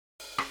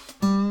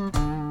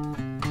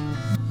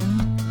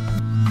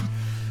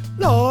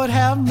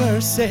have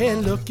mercy,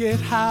 look at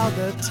how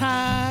the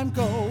time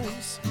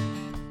goes.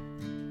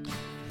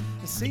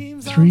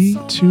 3,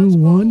 2,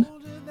 1.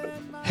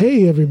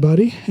 Hey,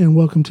 everybody, and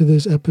welcome to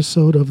this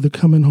episode of the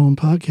Coming Home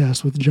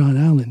podcast with John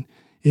Allen.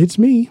 It's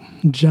me,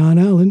 John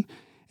Allen,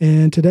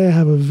 and today I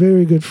have a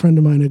very good friend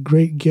of mine, a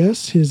great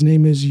guest. His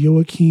name is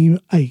Joachim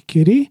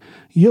Eikeri.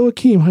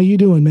 Joachim, how you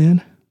doing,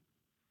 man?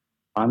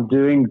 I'm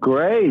doing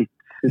great.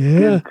 It's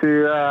good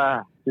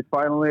to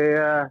finally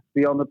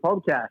be on the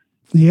podcast.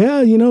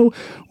 Yeah, you know,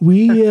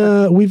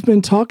 we've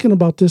been talking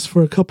about this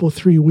for a couple,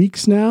 3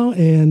 weeks now,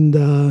 and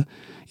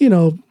you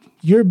know,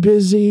 you're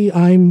busy.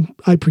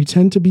 I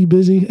pretend to be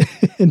busy,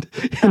 and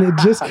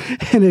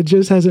it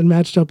just hasn't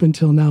matched up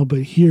until now.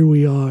 But here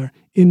we are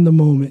in the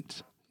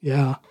moment.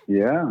 Yeah.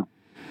 Yeah.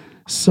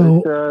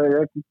 So.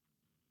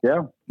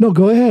 Yeah. No,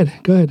 go ahead.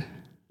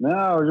 No,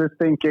 I was just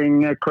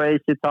thinking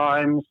crazy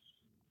times.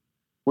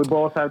 We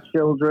both have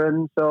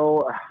children,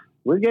 so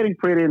we're getting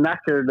pretty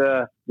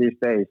knackered these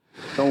days,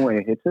 don't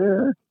we? It's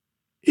a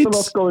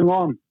lot going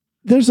on.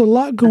 There's a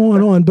lot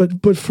going on,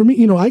 but for me,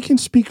 you know, I can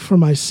speak for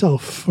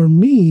myself. For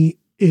me,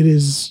 it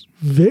is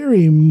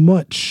very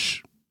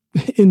much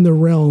in the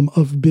realm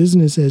of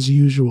business as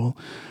usual.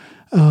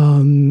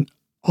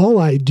 All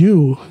I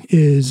do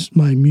is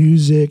my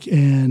music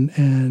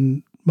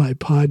and my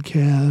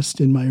podcast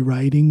and my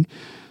writing.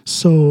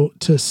 So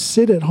to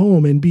sit at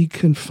home and be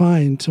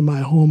confined to my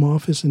home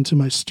office and to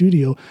my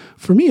studio,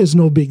 for me, is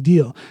no big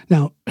deal.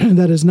 Now,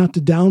 that is not to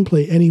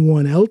downplay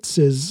anyone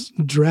else's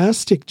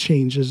drastic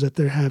changes that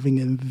they're having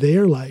in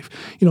their life.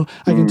 You know,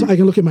 I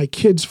can look at my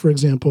kids, for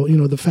example, you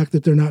know, the fact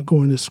that they're not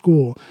going to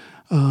school.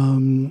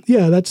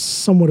 That's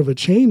somewhat of a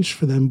change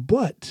for them,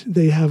 but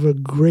they have a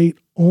great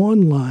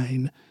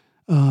online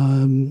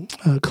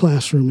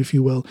classroom, if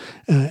you will,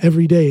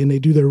 every day, and they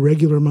do their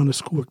regular amount of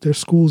schoolwork. Their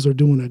schools are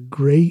doing a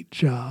great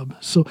job.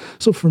 So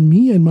for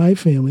me and my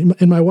family,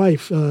 and my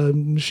wife,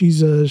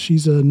 she's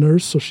a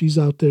nurse, so she's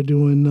out there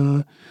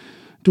doing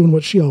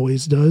what she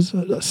always does,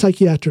 a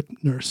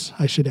psychiatric nurse,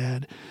 I should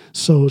add.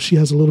 So she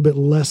has a little bit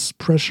less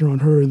pressure on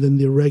her than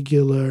the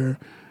regular.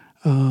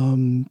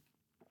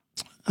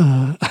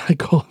 I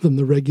call them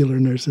the regular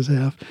nurses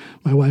have.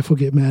 My wife will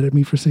get mad at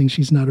me for saying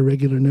she's not a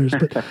regular nurse.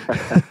 But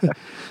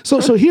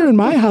so here in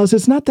my house,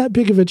 it's not that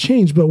big of a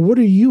change. But what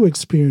are you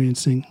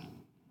experiencing?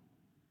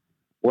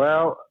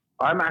 Well,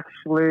 I'm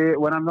actually,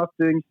 when I'm not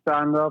doing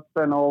stand-up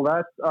and all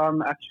that,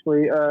 I'm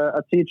actually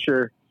a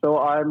teacher. So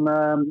I'm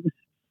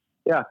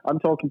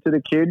talking to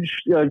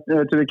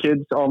the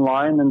kids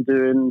online and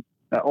doing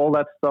all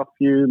that stuff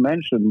you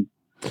mentioned.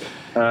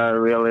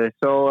 Really.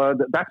 So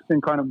that's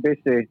been kind of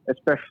busy,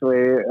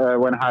 especially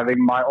when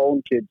having my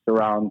own kids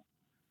around.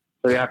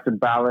 So you have to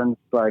balance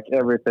like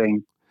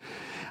everything.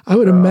 I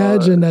would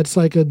imagine that's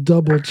like a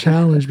double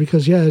challenge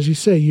because, yeah, as you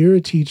say, you're a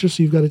teacher,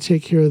 so you've got to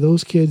take care of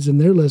those kids and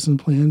their lesson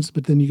plans,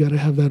 but then you got to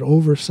have that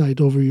oversight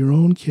over your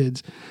own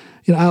kids.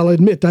 You know, I'll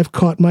admit I've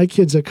caught my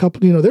kids a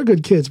couple, you know, they're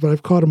good kids, but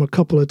I've caught them a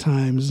couple of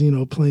times, you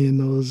know, playing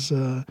those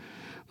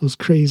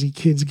crazy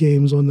kids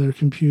games on their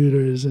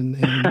computers and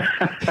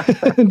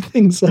and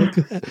things like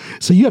that.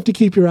 So you have to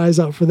keep your eyes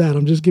out for that.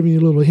 I'm just giving you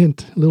a little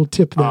hint, a little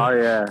tip there. Oh,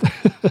 yeah.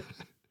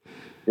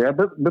 Yeah,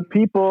 but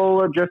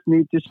people just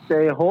need to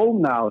stay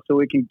home now so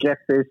we can get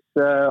this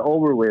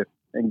over with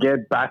and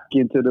get back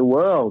into the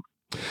world.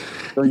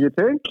 Don't you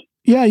think?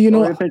 Yeah, you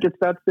know. Do you think it's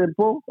that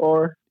simple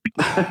or...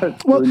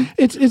 Well,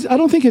 it's. I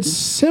don't think it's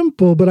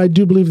simple, but I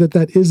do believe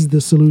that is the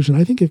solution.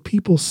 I think if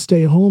people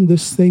stay home,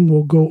 this thing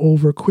will go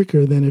over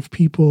quicker than if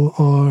people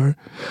are.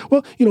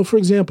 Well, you know, for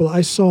example,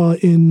 I saw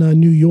in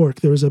New York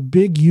there was a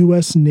big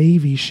U.S.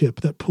 Navy ship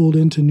that pulled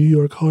into New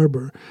York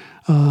Harbor.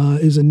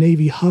 Is a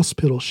Navy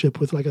hospital ship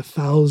with like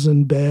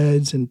 1,000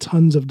 beds and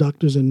tons of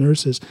doctors and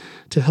nurses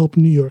to help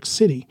New York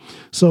City.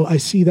 So I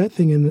see that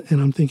thing and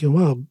I'm thinking,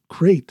 wow,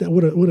 great!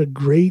 What a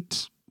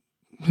great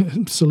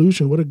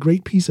solution. What a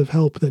great piece of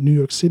help that New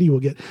York City will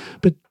get.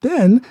 But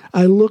then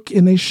I look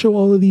and they show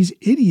all of these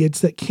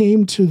idiots that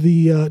came to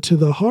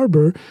the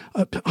harbor,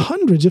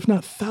 hundreds, if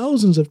not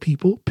thousands of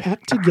people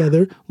packed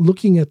together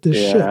looking at this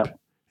ship.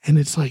 And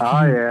it's like,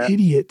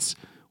 idiots.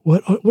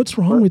 What's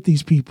wrong with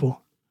these people?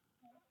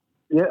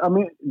 Yeah, I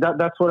mean,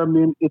 that's what I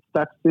mean. It's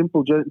that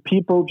simple.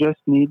 People just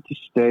need to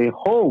stay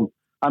home.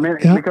 I mean,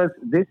 because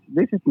this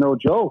is no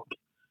joke.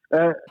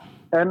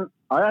 And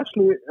I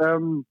actually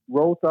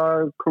wrote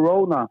a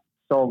Corona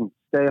song,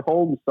 Stay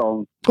Home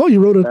song. Oh,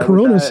 you wrote a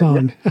Corona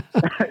song.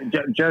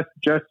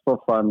 just for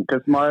fun.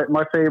 Because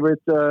my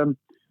favorite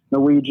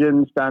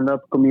Norwegian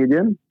standup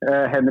comedian,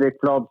 Henrik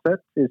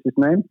Fladseth is his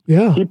name.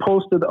 Yeah. He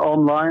posted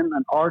online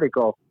an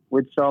article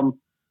with some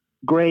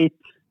great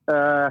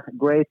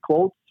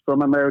quotes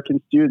from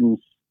American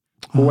students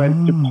who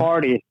went to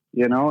party,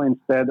 you know,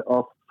 instead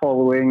of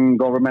following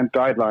government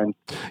guidelines.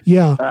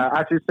 Yeah.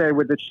 As you say,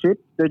 with the ship,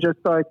 they just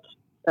like,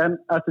 and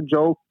as a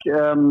joke,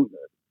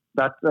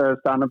 that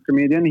stand-up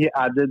comedian, he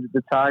added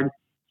the tag,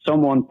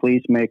 "Someone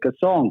please make a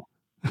song."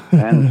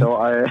 And so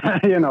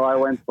I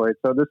went for it.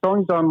 So the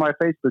song's on my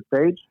Facebook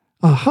page.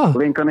 Uh-huh.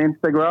 Link on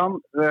Instagram,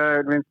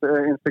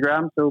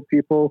 so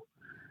people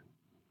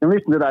can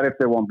listen to that if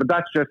they want, but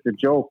that's just a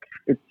joke.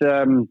 It's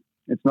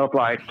not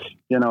like,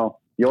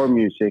 your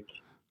music,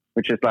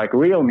 which is like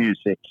real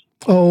music.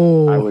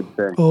 Oh, I would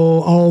say.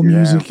 Oh, all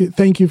music.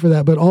 Thank you for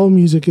that. But all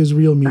music is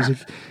real music.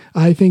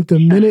 I think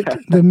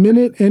the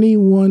minute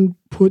anyone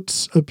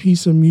puts a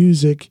piece of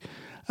music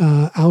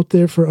out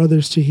there for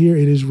others to hear,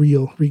 it is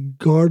real,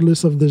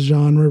 regardless of the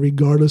genre,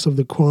 regardless of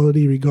the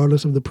quality,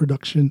 regardless of the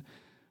production.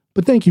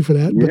 But thank you for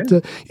that.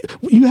 Yeah.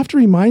 But you have to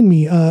remind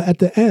me at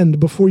the end,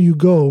 before you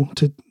go,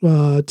 to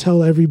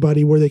tell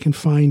everybody where they can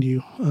find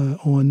you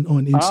on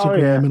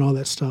Instagram and all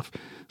that stuff,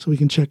 so we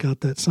can check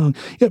out that song.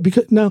 Yeah,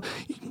 because now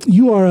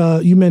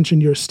you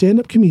mentioned you're a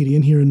stand-up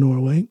comedian here in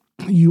Norway.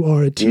 You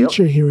are a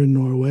teacher here in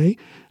Norway.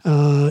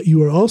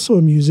 You are also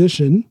a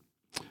musician.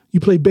 You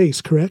play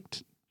bass,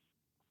 correct?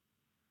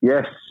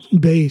 Yes.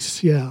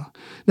 Bass, yeah.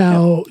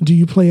 Now, do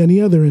you play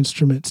any other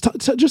instruments?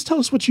 Just tell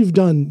us what you've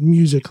done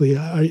musically.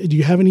 Do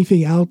you have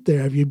anything out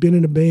there? Have you been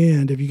in a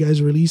band? Have you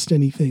guys released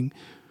anything?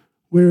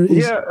 Actually,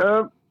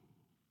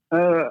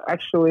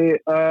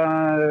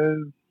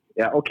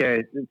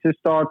 okay. To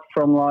start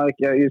from,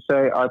 you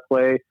say I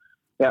play.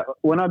 Yeah,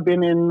 when I've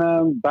been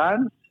in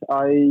bands,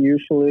 I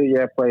usually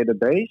play the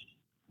bass.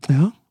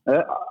 Yeah.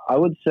 I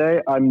would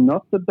say I'm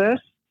not the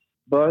best,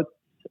 but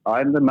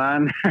I'm the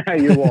man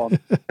you want.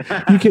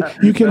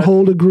 you can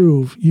hold a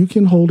groove. You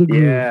can hold a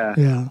groove.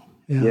 Yeah.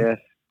 Yes.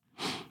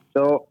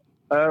 So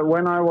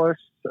when I was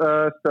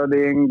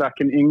studying back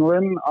in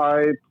England,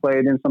 I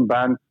played in some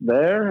bands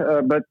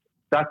there, but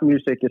that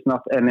music is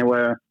not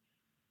anywhere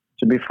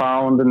to be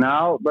found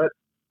now. But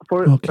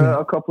for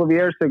a couple of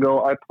years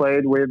ago, I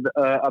played with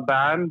a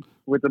band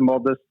with a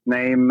modest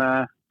name,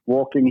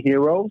 Walking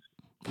Heroes.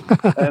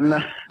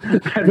 and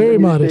very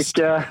modest.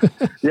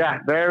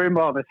 Very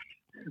modest.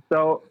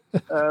 So,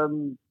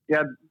 the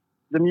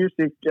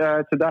music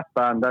to that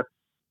band,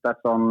 that's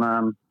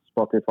on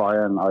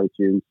Spotify and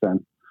iTunes.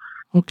 And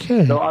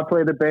so I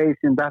play the bass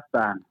in that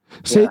band.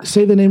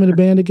 Say the name of the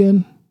band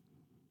again.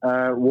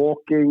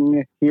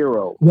 Walking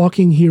Heroes.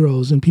 Walking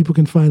Heroes, and people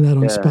can find that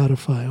on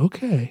Spotify.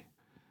 Okay.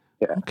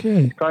 Yeah.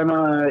 Okay. It's kind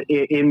of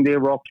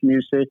indie rock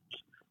music.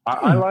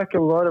 I like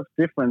a lot of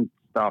different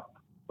stuff,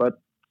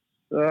 but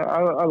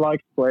I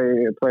like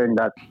playing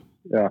that.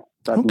 Yeah.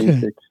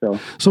 Music,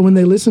 so when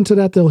they listen to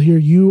that, they'll hear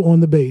you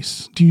on the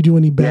bass. Do you do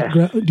any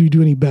background? Do you do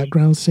any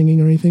background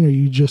singing or anything? Or are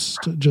you just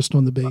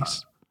on the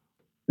bass?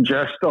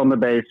 Just on the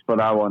bass for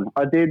that one.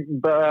 I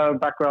did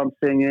background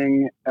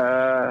singing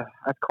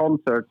at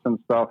concerts and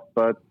stuff,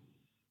 but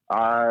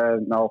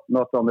no,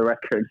 not on the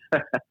record.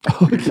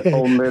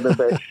 Only the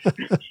bass.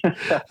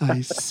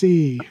 I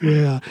see.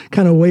 Yeah,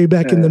 kind of way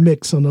back in the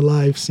mix on the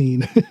live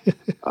scene.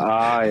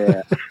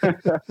 Yeah.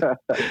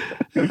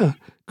 Yeah.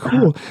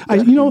 Cool.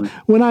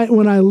 When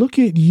I look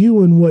at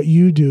you and what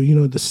you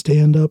do, the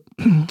stand-up,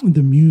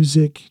 the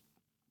music,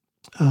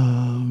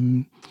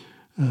 you're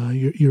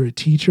a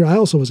teacher. I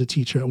also was a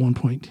teacher at one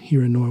point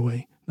here in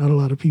Norway. Not a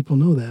lot of people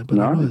know that, but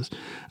I was.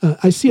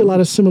 I see a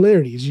lot of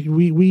similarities.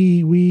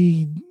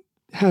 We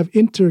have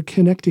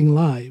interconnecting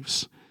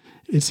lives.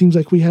 It seems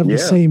like we have the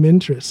same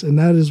interests, and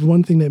that is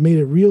one thing that made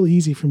it real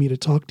easy for me to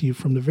talk to you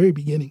from the very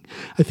beginning.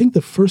 I think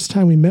the first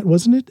time we met,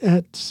 wasn't it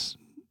at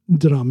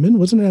Drammen?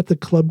 Wasn't it at the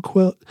club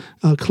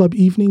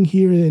evening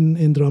here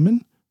in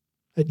Drammen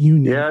at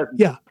Union?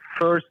 Yeah.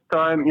 First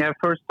time I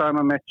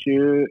met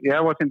you. Yeah,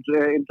 I was in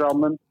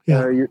Drammen.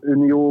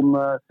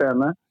 Union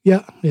Scene.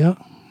 Yeah.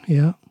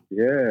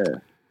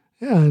 Yeah,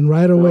 and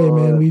right away,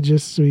 man, we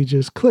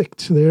just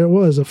clicked. There it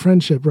was, a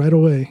friendship right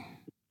away.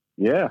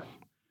 Yeah,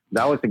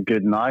 that was a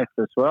good night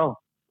as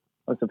well.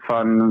 It was a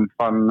fun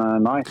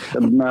night,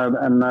 and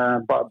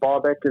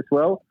Barbek as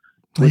well.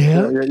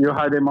 You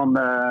had him on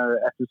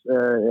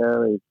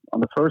the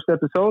first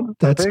episode.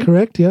 That's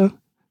correct. Yeah.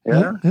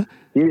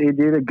 He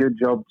did a good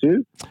job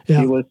too.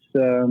 Yeah. He was.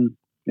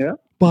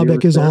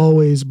 Barbek is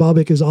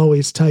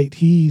always tight.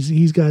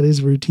 He's got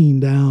his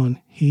routine down.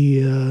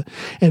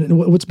 And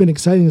what's been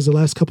exciting is the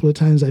last couple of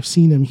times I've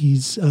seen him,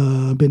 he's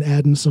been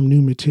adding some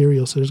new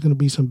material. So there's going to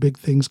be some big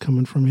things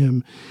coming from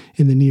him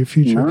in the near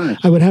future. Nice.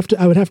 I would have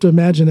to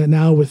imagine that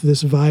now with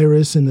this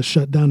virus and the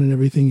shutdown and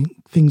everything,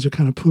 things are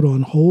kind of put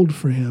on hold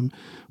for him.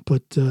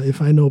 But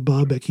if I know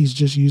Barbek, he's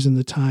just using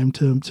the time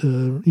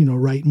to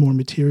write more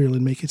material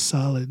and make it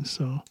solid.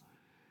 So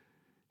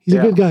he's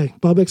a good guy.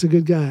 Barbek's a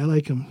good guy. I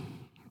like him.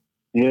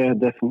 Yeah,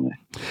 definitely.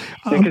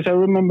 Because I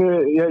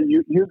remember,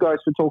 you guys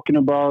were talking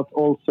about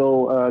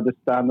also the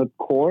stand-up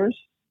course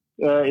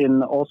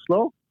in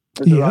Oslo.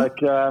 Because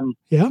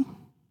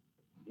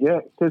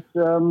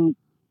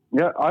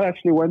I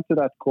actually went to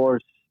that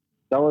course.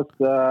 That was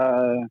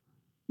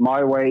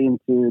my way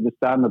into the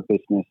stand-up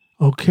business.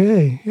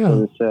 Okay,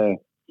 yeah.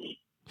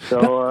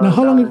 So now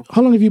how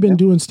long have you been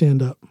doing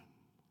stand-up?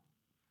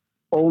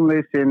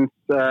 Only since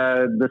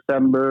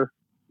December.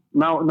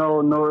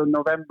 No,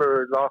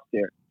 November last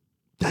year.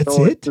 That's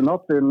so it? It's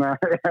not in,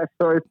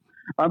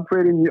 I'm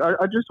pretty new.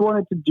 I just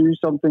wanted to do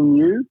something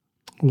new.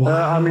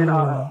 Wow.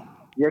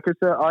 Because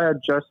I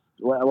had just,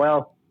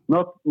 not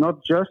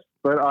just,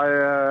 but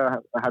I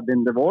had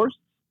been divorced.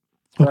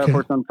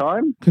 for some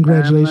time.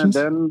 Congratulations.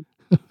 And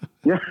then,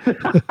 yeah.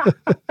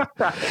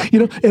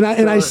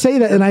 I say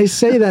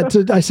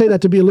that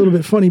to be a little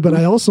bit funny, but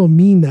I also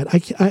mean that. I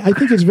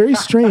think it's very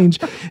strange.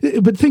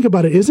 But think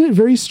about it. Isn't it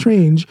very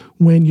strange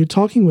when you're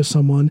talking with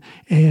someone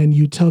and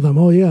you tell them,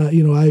 "Oh yeah,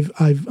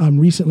 I'm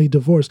recently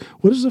divorced."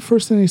 What is the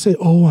first thing they say?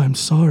 "Oh, I'm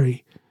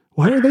sorry."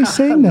 Why are they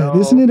saying that?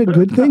 No. Isn't it a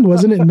good thing?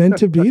 Wasn't it meant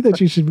to be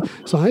that you should?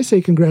 So I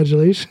say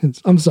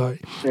congratulations. I'm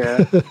sorry.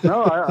 Yeah.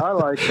 No, I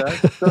like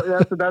that.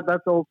 So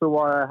that's also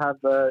why I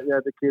have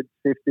the kids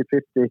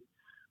 50-50.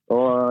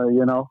 Or,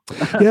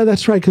 Yeah,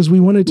 that's right. Because we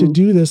wanted to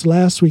do this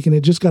last week and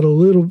it just got a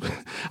little,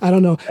 I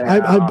don't know.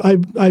 Yeah.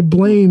 I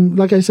blame,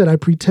 like I said, I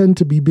pretend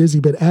to be busy,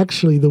 but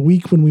actually the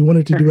week when we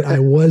wanted to do it, I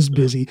was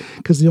busy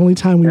because the only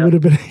time we would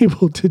have been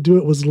able to do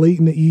it was late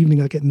in the evening,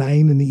 like at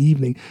 9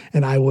 p.m.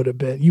 And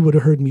you would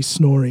have heard me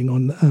snoring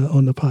on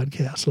the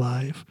podcast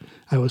live.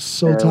 I was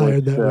so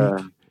tired that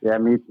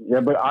week.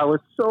 But I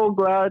was so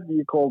glad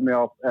you called me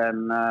up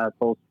and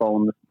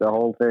postponed the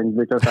whole thing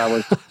because I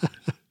was...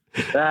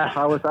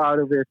 I was out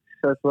of it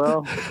as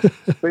well.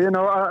 But,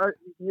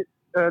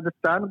 the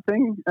stand-up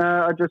thing,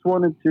 I just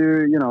wanted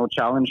to,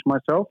 challenge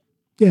myself.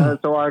 Yeah.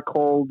 So I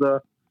called,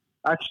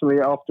 actually,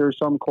 after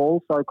some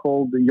calls, I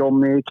called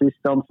Joachim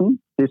Eikeri.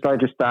 He's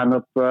like a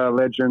stand-up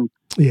legend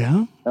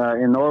in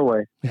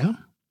Norway. Yeah.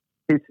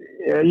 He's,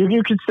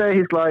 you could say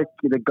he's like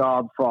the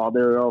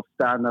godfather of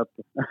stand-up.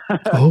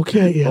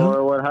 Okay, yeah.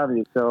 Or what have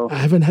you. So I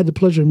haven't had the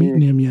pleasure of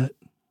meeting him yet.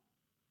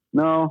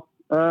 No.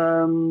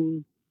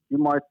 You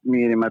might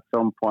meet him at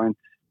some point.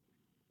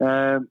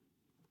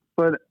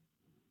 But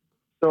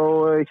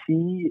so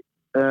he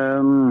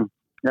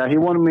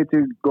wanted me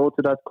to go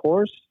to that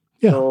course.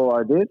 Yeah. So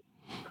I did.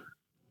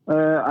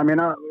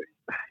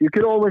 You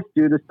could always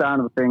do the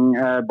stand-up thing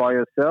by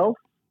yourself.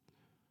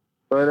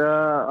 But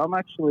I'm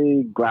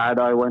actually glad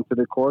I went to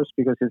the course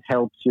because it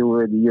helps you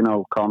with,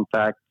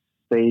 contact,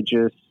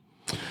 stages,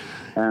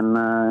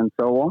 and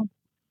so on.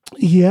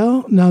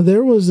 Yeah. Now,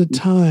 there was a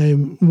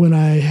time when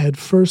I had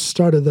first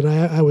started that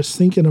I was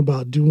thinking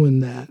about doing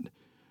that,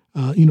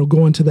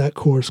 going to that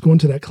course, going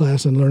to that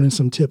class and learning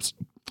some tips.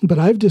 But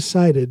I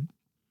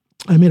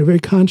made a very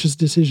conscious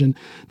decision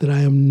that I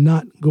am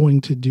not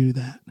going to do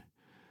that.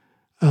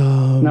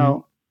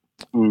 No.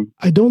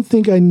 I don't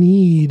think I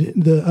need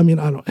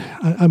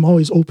I'm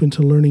always open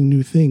to learning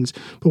new things.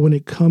 But when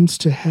it comes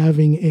to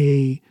having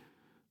a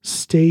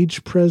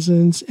stage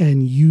presence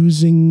and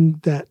using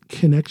that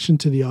connection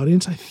to the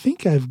audience, I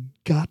think I've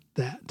got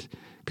that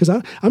because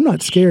I'm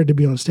not scared to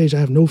be on stage. I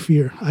have no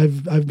fear.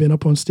 I've been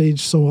up on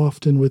stage so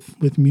often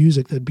with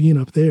music that being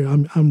up there,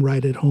 I'm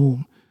right at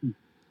home.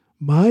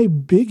 My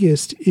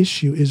biggest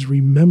issue is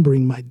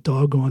remembering my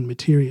doggone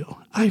material.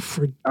 I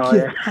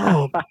forget.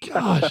 Oh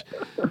gosh.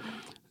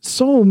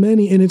 So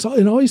many, and it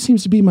always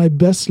seems to be my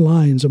best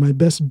lines or my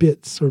best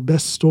bits or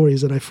best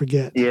stories that I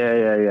forget.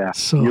 Yeah.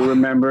 So you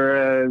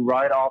remember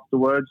right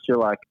afterwards, you're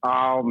like,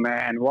 "Oh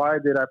man, why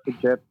did I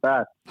forget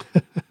that?"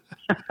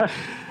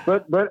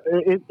 but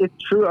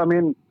it's true. I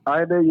mean,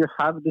 either you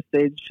have the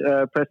stage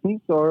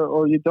presence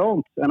or you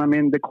don't. And I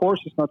mean, the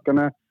course is not going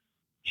to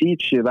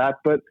teach you that,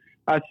 but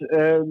as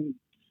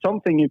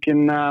something you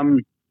can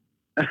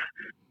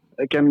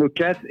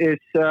look at is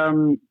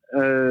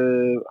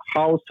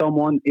how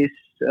someone is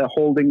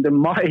holding the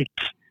mic.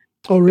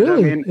 Oh,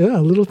 really? Yeah,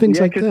 little things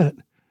like that.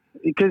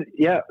 Because,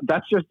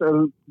 that's just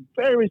a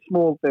very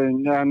small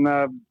thing and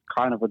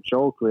kind of a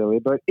joke, really.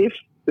 But if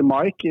the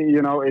mic,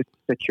 is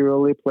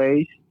securely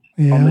placed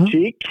on the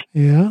cheek,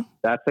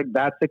 that's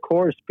a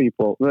course,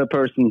 the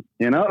person,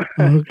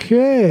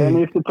 Okay. and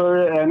if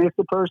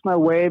the person are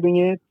waving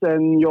it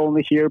and you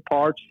only hear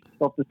parts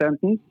of the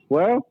sentence,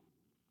 well,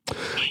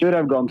 should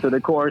have gone to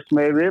the course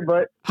maybe,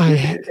 but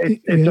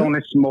it's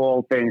only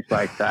small things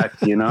like that,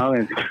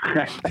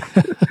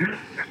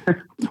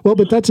 Well,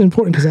 but that's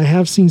important because I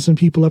have seen some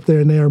people up there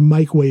and they are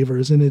mic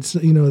wavers, and it's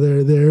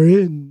they're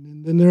in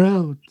and then they're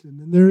out and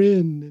then they're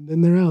in and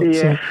then they're out.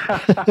 Yeah.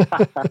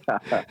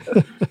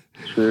 So.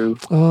 True.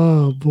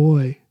 Oh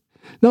boy.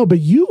 No,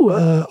 but you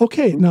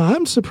okay. Now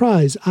I'm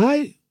surprised.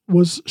 I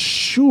was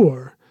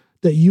sure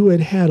that you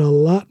had a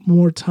lot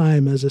more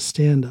time as a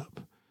stand-up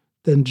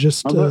than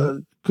just.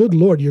 Good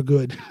Lord, you're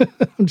good.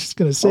 I'm just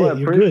going to say it.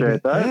 You're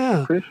good. That.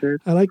 Yeah. Appreciate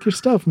it. I like your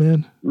stuff,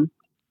 man.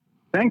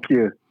 Thank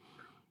you.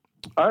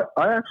 I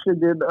actually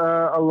did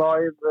a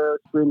live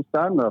stream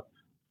stand-up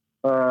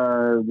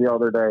the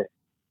other day.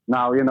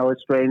 Now,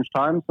 it's strange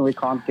times and we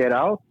can't get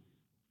out.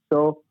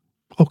 So.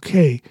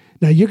 Okay.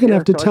 Now you're going to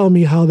have to tell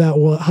me how that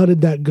was. How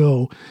did that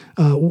go?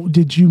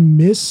 Did you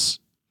miss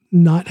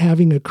not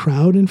having a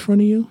crowd in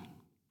front of you?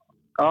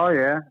 Oh,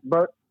 yeah.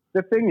 But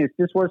the thing is,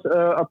 this was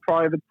a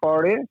private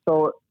party.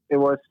 So it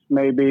wasn't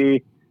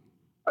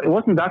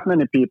that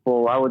many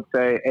people. I would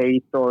say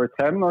 8 or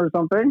 10 or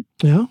something.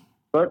 Yeah.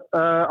 But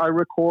I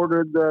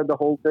recorded the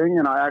whole thing,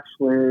 and I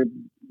actually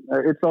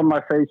it's on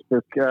my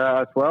Facebook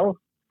as well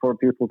for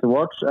people to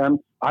watch. And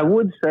I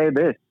would say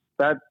this: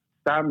 that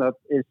stand-up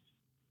is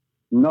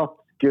not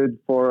good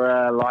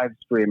for live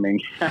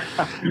streaming.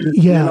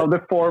 Yeah.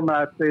 The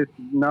format is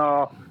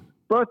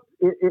but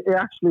it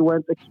actually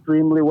went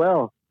extremely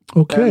well.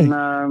 Okay.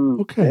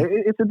 And,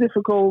 it's a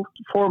difficult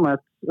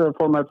format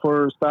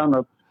for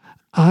stand-up.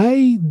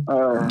 I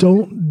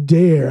don't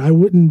dare. I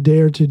wouldn't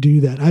dare to do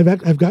that.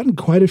 I've gotten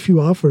quite a few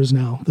offers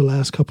now. The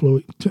last couple of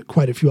weeks,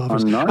 quite a few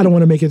offers. Nice. I don't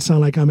want to make it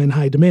sound like I'm in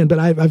high demand, but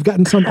I've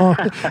gotten some.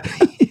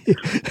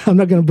 I'm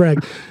not going to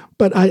brag,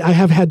 but I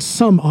have had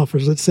some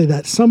offers. Let's say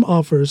that some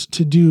offers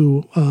to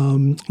do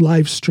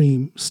live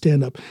stream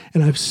stand up,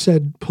 and I've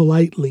said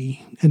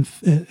politely and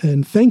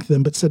thank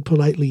them, but said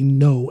politely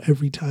no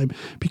every time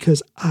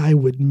because I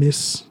would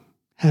miss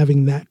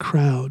having that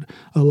crowd.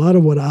 A lot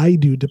of what I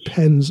do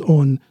depends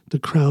on the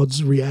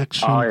crowd's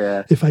reaction. Oh,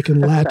 yeah. If I can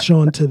latch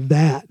on to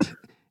that.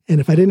 And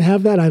if I didn't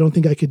have that, I don't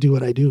think I could do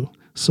what I do.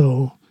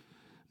 So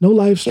no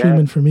live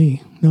streaming for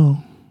me.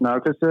 No. No,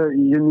 because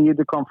you need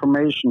the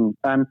confirmation.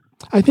 And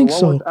I think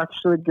what was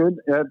actually good,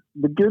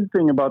 the good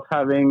thing about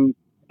having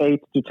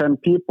 8 to 10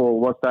 people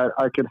was that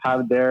I could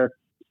have their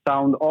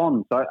sound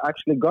on. So I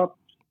actually got,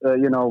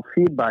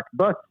 feedback,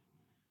 but,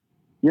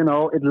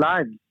 it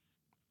lags.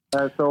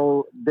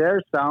 So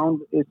their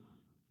sound is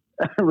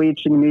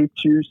reaching me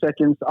 2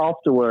 seconds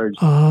afterwards.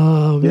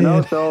 Oh,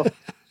 man. So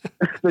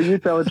you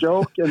tell a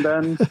joke, and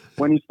then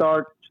when you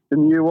start the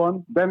new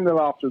one, then the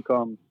laughter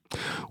comes.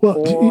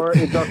 Well, or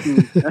it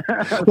doesn't.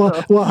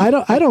 well,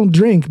 I don't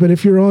drink, but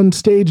if you're on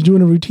stage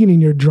doing a routine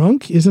and you're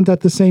drunk, isn't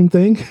that the same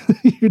thing?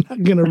 You're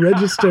not going to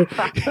register.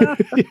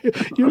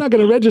 You're not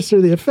going to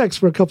register the effects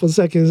for a couple of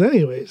seconds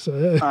anyway.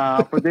 So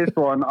for this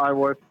one, I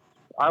was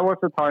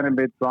a tiny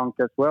bit drunk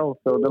as well,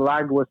 so the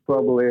lag was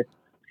probably,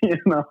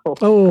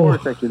 4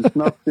 seconds,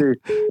 not 2.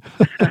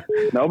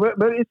 No, but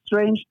it's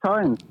strange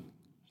times.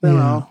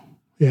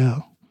 Yeah.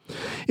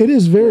 It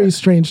is very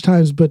strange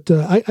times, but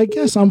I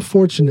guess I'm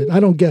fortunate.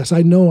 I don't guess.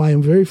 I know I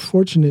am very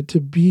fortunate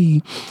to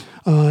be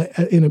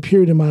in a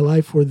period in my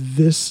life where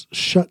this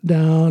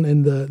shutdown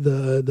and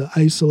the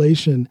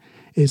isolation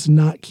is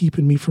not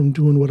keeping me from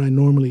doing what I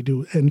normally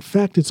do. In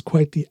fact, it's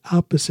quite the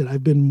opposite.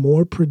 I've been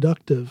more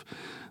productive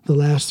the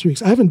last 3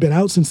 weeks. I haven't been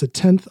out since the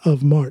 10th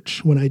of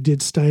March when I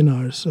did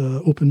Steinar's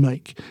open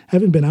mic. I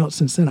haven't been out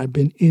since then. I've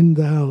been in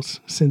the house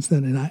since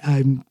then, and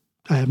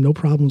I have no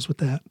problems with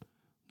that.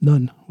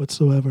 None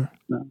whatsoever.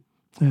 No.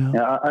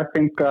 Yeah, I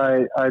think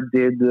I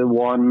did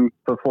one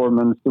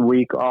performance the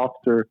week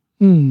after,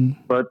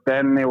 but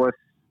then it was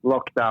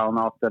lockdown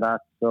after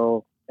that,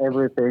 so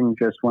everything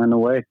just went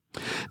away.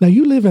 Now,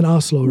 you live in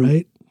Oslo,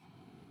 right?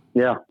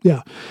 Yeah.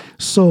 Yeah.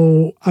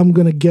 So I'm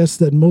going to guess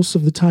that most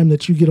of the time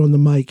that you get on the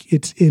mic,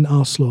 it's in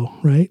Oslo,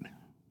 right?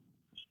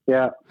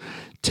 Yeah.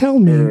 Tell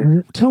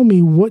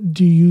me, what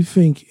do you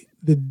think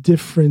the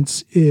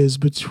difference is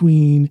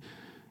between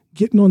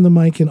getting on the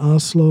mic in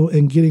Oslo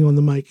and getting on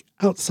the mic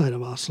outside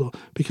of Oslo?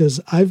 Because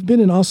I've been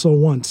in Oslo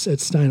once at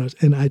Steinar's,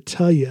 and I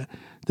tell you,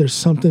 there's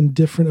something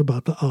different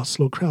about the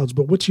Oslo crowds.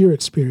 But what's your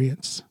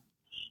experience?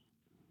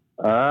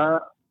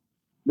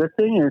 The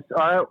thing is,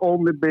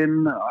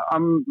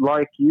 I'm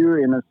like you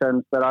in a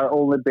sense that I've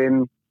only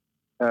been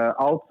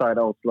outside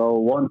Oslo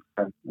one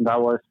time. And that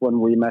was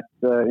when we met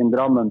in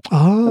Drammen.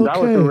 Oh, and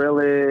that was a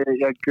really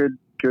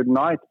good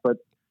night. But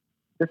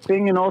the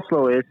thing in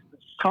Oslo is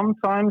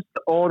sometimes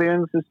the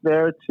audience is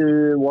there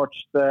to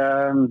watch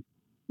the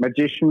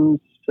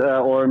magicians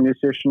or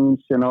musicians,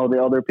 the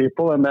other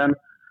people. And then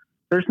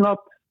there's not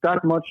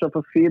that much of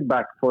a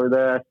feedback for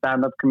the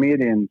stand-up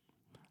comedians.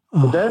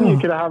 But then you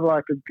could have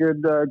like a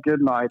good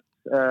night,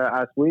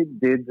 as we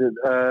did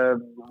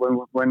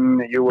when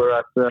you were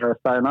at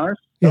Steinar's.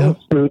 Yeah.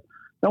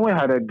 Then we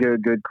had a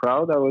good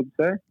crowd, I would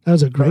say. That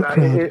was a great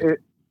crowd.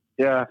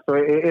 So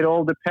it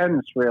all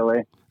depends,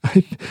 really.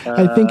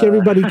 I think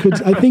everybody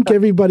could. I think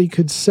everybody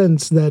could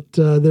sense that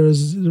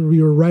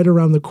we were right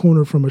around the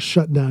corner from a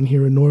shutdown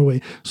here in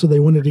Norway, so they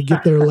wanted to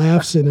get their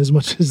laughs in as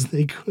much as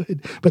they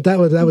could. But that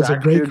was a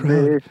great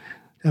crowd.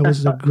 That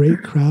was a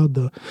great crowd,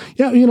 though.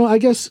 Yeah, I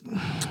guess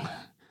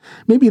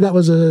maybe that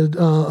was a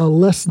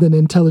less than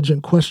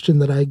intelligent question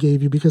that I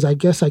gave you, because I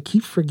guess I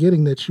keep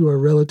forgetting that you are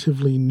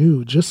relatively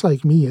new, just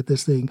like me at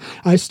this thing.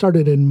 I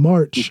started in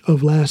March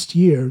of last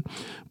year,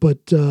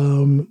 but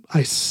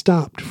I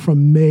stopped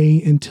from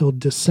May until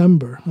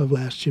December of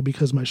last year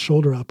because of my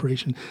shoulder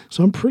operation.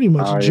 So I'm pretty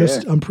much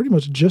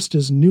just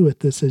as new at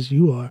this as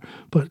you are.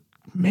 But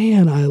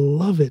man, I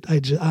love it.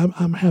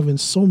 I'm having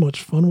so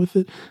much fun with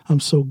it.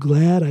 I'm so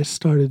glad I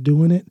started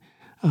doing it.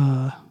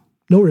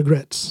 No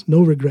regrets.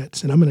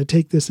 And I'm going to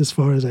take this as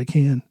far as I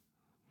can.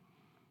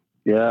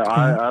 Yeah,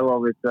 I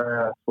love it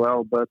as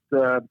well. But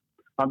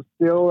I'm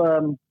still,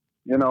 I'm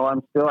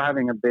still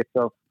having a bit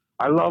of,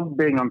 I love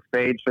being on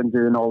stage and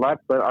doing all that,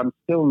 but I'm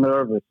still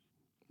nervous.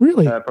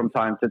 Really? From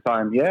time to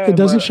time. Yeah. It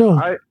doesn't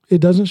show.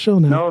 It doesn't show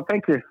now. No,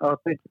 thank you. Oh,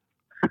 thank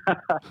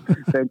you.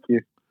 Thank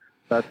you.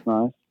 That's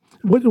nice.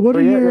 What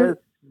are your...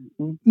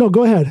 No,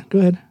 go ahead.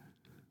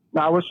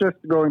 No, I was just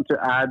going to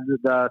add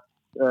that,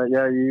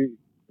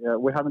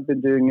 we haven't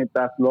been doing it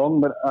that long,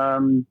 but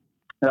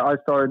I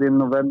started in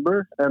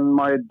November, and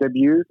my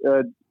debut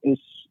is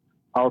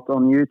out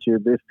on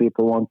YouTube if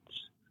people want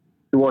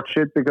to watch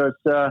it, because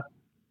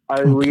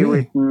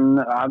rewritten,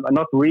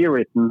 not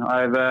rewritten.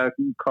 I've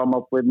come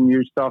up with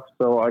new stuff,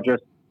 so I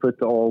just put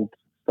the old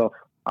stuff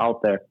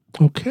out there.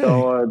 Okay.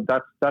 So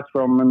that's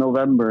from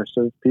November.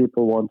 So if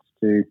people want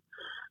to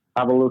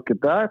have a look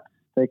at that,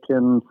 they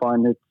can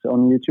find it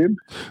on YouTube.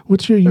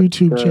 What's your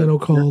YouTube channel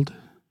called?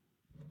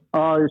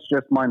 Oh, it's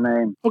just my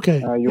name. Okay.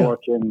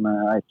 Joachim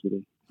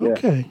Eikeri. Yeah.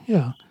 Okay,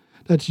 yeah.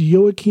 That's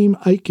Joachim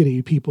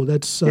Eikeri, people.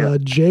 That's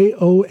Joachim,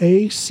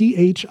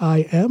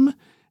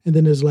 and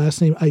then his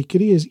last name,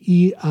 Eikeri, is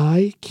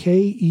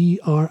Eikeri.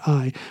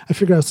 I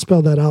figure I'll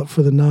spell that out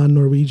for the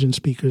non-Norwegian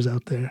speakers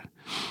out there.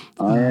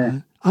 Oh, yeah.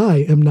 I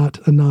am not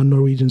a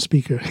non-Norwegian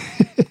speaker.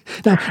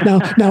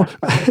 now,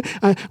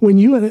 when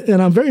you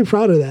and I'm very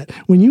proud of that.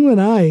 When you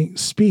and I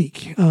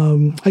speak,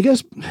 I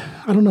guess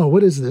I don't know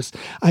what is this.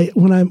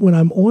 When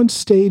I'm on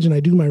stage and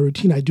I do my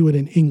routine, I do it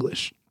in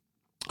English.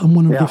 I'm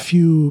one of the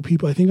few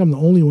people. I think I'm the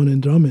only one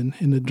in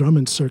the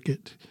Drummond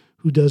circuit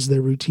who does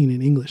their routine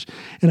in English,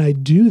 and I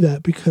do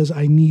that because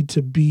I need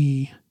to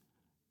be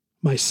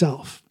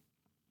myself.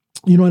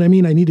 You know what I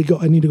mean? I need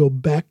to go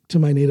back to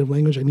my native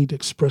language. I need to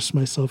express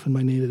myself in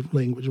my native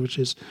language, which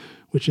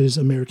is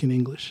American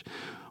English.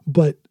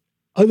 But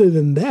other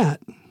than that,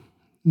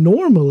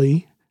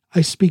 normally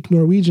I speak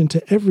Norwegian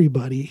to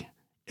everybody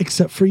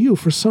except for you.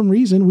 For some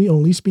reason, we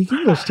only speak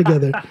English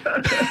together.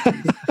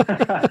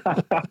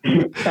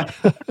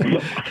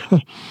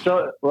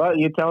 So, well,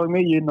 you're telling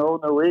me you know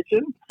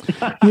Norwegian?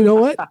 You know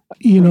what?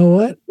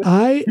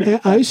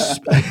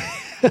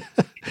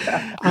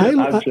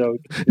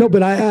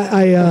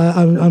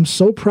 I'm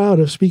so proud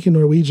of speaking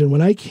Norwegian.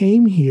 When I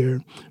came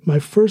here, my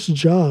first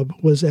job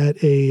was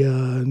at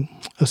a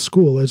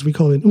school, as we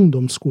call it,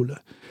 ungdomsskole.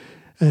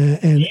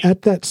 And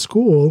at that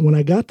school, when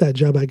I got that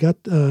job, I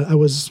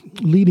was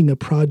leading a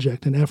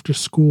project, an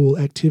after-school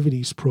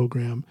activities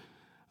program,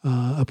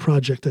 a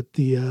project that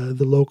the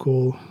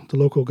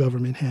local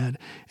government had,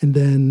 and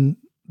then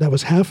that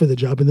was half of the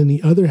job, and then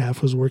the other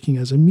half was working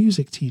as a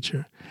music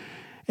teacher.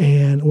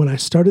 And when I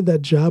started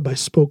that job, I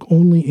spoke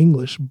only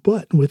English,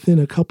 but within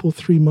a couple,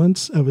 3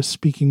 months, I was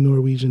speaking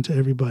Norwegian to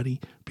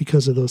everybody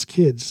because of those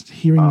kids,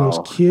 hearing those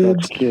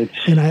kids.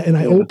 I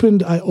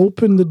opened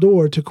the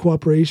door to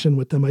cooperation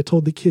with them. I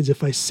told the kids,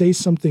 if I say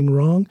something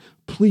wrong,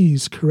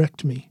 please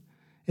correct me.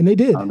 And they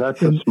did. Oh,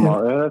 that's a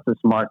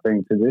smart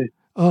thing to do.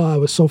 Oh, I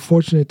was so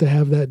fortunate to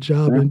have that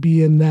job and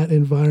be in that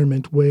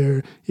environment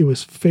where it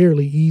was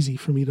fairly easy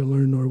for me to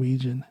learn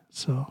Norwegian.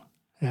 So,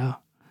 yeah.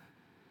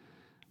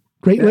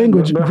 Great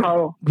language.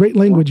 Great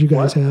language you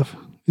guys have.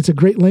 It's a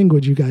great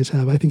language you guys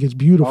have. I think it's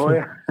beautiful.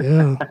 Oh,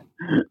 yeah.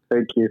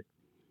 Thank you.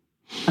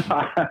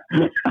 I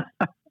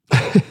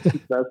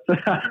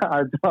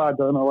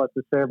don't know what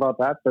to say about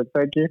that, but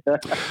thank you.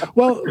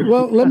 well,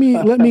 let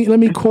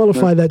me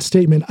qualify that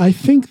statement. I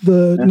think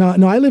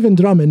I live in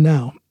Drammen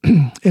now,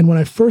 and when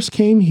I first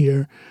came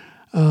here,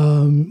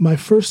 my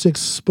first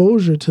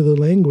exposure to the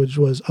language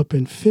was up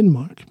in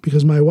Finnmark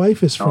because my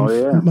wife is from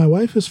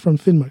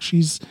Finnmark.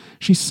 She's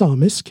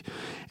Samisk,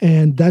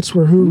 and that's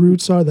where her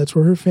roots are. That's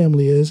where her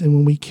family is. And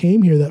when we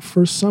came here that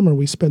first summer,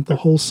 we spent the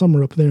whole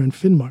summer up there in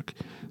Finnmark.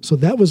 So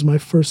that was my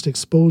first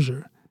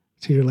exposure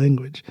to your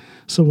language.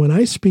 So when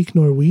I speak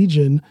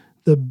Norwegian,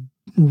 the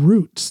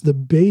roots, the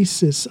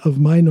basis of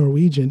my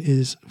Norwegian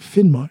is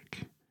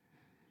Finnmark.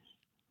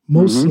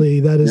 Mostly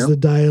that is the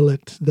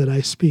dialect that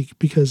I speak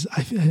because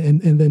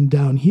and then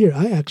down here,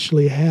 I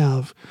actually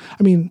have,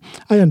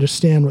 I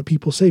understand what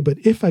people say, but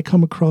if I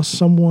come across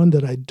someone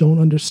that I don't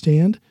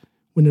understand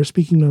when they're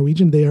speaking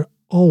Norwegian, they are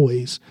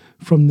always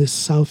from this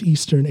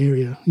southeastern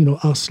area,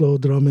 Oslo,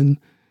 Drammen.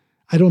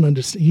 I don't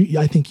understand.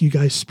 I think you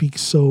guys speak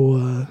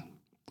so,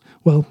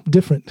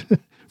 different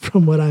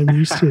from what I'm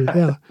used to.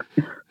 Yeah.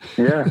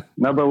 Yeah,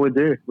 no, but we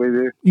do.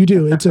 You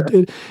do. A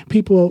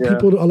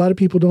lot of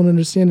people don't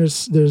understand.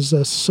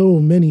 There's so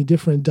many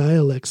different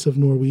dialects of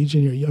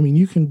Norwegian here.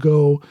 You can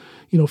go,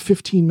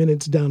 15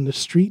 minutes down the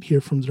street here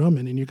from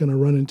Drammen, and you're going to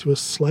run into a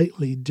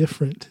slightly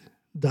different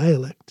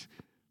dialect.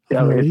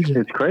 Yeah,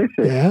 it's crazy.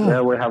 Yeah,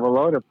 we have a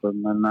lot of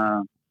them, and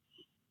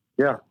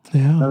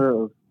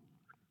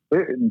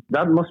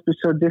that must be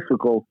so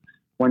difficult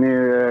when you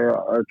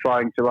are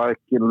trying to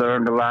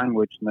learn the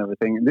language and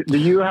everything. Do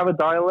you have a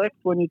dialect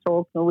when you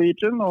talk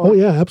Norwegian? Or? Oh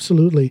yeah,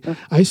 absolutely.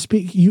 I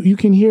speak. You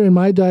can hear in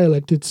my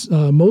dialect. It's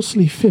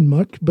mostly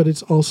Finnmark, but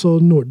it's also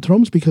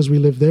Nord-Troms because we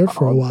lived there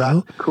for a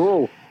while. That's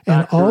cool.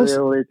 And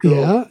also, really cool.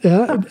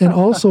 Yeah, and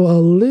also a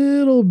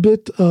little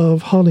bit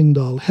of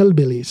Hallingdal,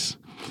 Hellbillies.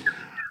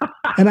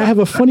 And I have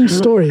a funny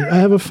story.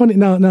 Now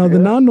the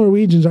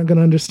non-Norwegians aren't going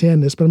to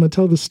understand this, but I'm going to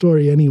tell the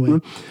story anyway.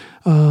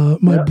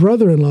 My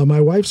brother-in-law,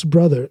 my wife's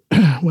brother,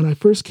 when I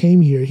first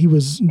came here, he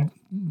was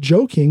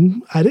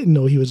joking. I didn't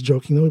know he was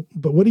joking, though,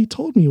 but what he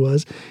told me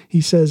was,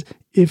 he says,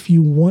 if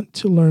you want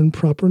to learn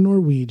proper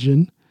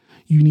Norwegian,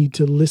 you need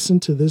to listen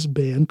to this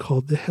band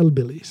called the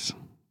Hellbillies.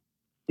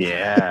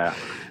 Yeah.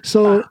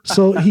 So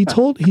he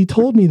told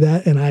me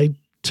that, and I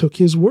took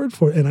his word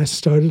for it, and I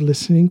started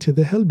listening to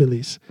the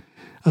Hellbillies.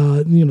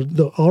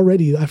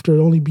 Already after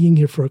only being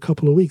here for a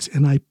couple of weeks,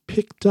 and I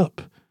picked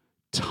up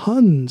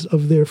tons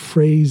of their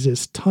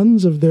phrases,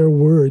 tons of their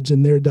words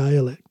in their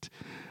dialect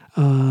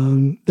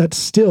that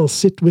still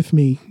sit with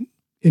me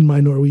in my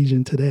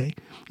Norwegian today.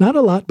 Not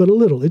a lot, but a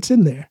little. It's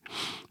in there.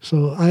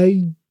 So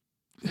I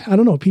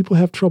don't know. People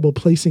have trouble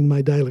placing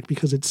my dialect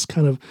because it's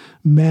kind of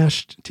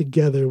mashed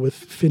together with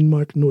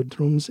Finnmark,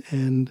 Nordtroms,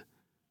 and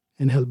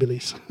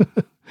Hellbillies.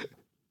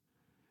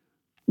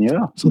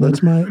 Yeah. So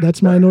that's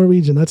my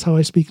Norwegian. That's how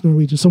I speak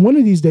Norwegian. So one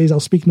of these days I'll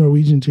speak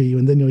Norwegian to you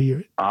and then you'll hear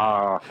it.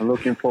 I'm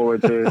looking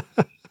forward to it.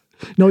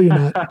 No, you're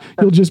not.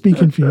 You'll just be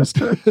confused.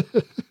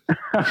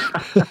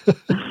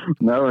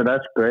 No,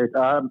 that's great.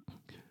 I'm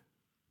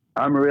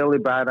really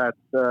bad at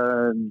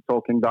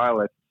talking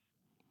dialect.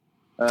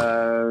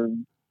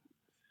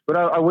 But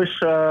I wish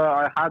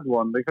I had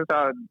one because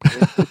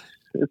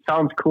it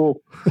sounds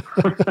cool.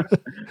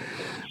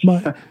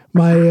 My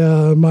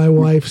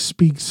wife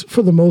speaks,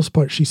 for the most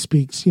part, she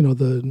speaks,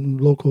 the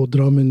local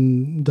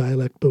Drammen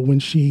dialect. But when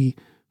she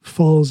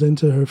falls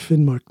into her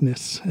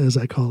Finnmarkness, as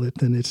I call it,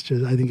 then I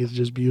think it's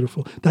just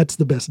beautiful. That's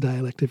the best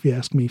dialect, if you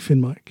ask me,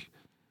 Finnmark.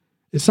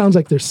 It sounds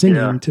like they're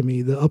singing to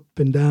me, the up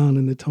and down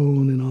and the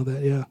tone and all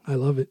that. Yeah, I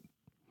love it.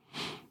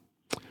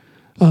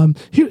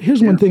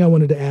 Here's one thing I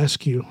wanted to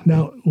ask you.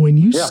 Now, when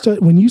you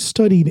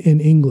studied in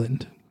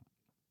England,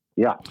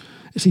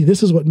 see,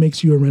 this is what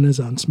makes you a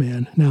Renaissance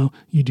man. Now,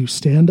 you do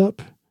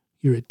stand-up,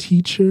 you're a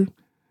teacher,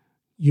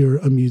 you're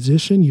a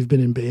musician, you've been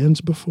in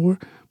bands before,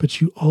 but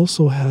you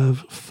also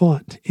have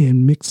fought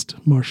in mixed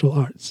martial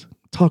arts.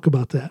 Talk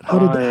about that.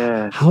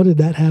 How did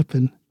that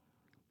happen?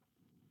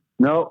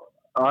 No,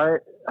 I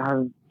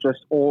have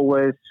just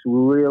always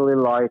really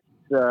liked,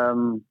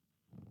 not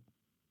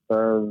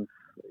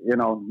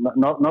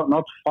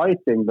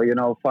fighting, but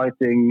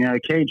fighting,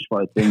 cage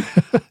fighting.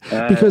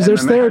 Because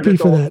there's therapy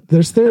for that.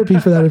 There's therapy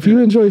for that. If you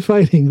enjoy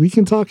fighting, we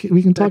can talk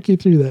you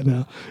through that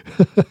now.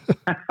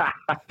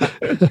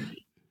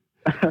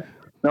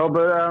 No,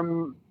 but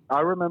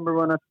I remember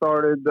when I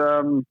started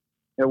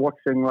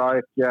watching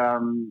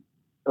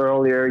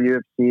earlier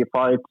UFC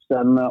fights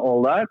and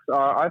all that.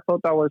 I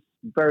thought that was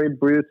very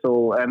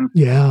brutal, and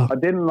I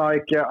didn't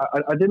like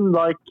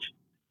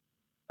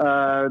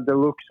the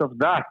looks of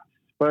that.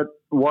 But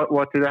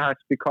what it has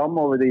become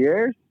over the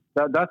years,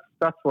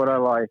 that's what I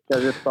like. I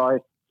just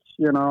like,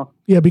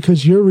 Yeah,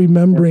 because you're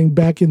remembering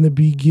back in the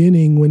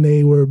beginning when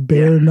they were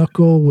bare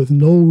knuckle with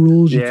no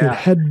rules. You could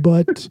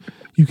headbutt,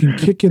 you can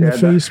kick in the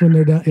face when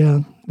they're down. Yeah,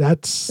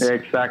 that's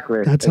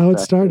exactly. That's how it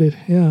started.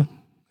 Yeah.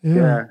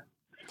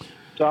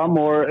 So I'm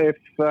more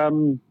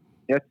to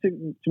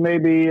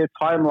maybe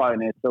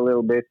timeline it a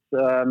little bit.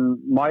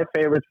 My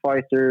favorite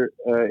fighter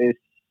is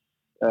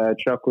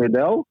Chuck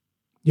Liddell.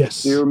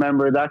 Yes. Do you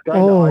remember that guy?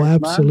 Oh,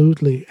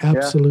 absolutely.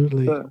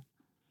 Absolutely. Yeah.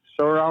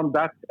 So around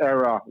that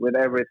era with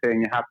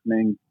everything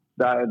happening,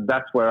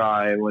 that's where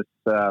I was,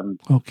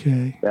 all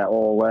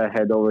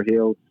head over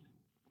heels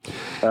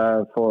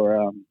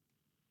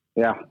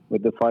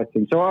with the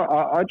fighting. So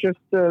I just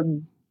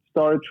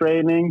started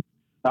training.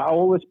 I've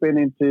always been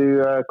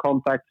into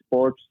contact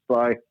sports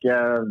like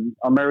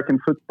American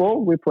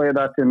football. We play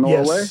that in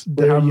Norway. Yes,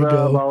 there you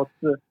go.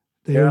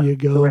 There you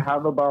go. So we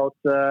have about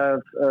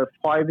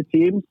 5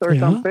 teams or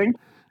something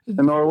in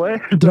Norway.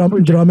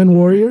 Drammen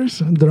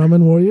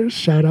Warriors,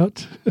 shout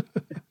out.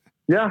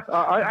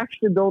 I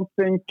actually don't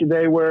think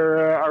they were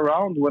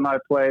around when I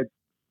played,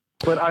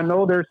 but I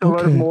know there's a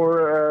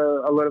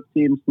lot of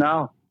teams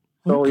now.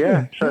 So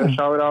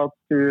shout out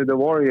to the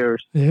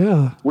Warriors.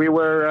 Yeah, we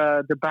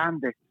were the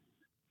Bandits.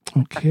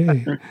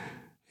 Okay.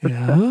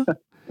 Yeah.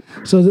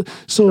 So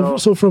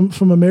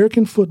from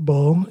American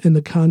football and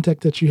the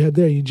contact that you had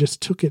there, you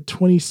just took it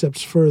 20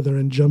 steps further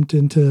and jumped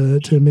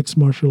into mixed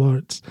martial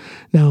arts.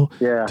 Now,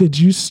 did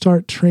you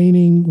start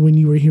training when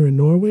you were here in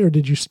Norway, or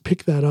did you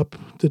pick that up,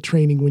 the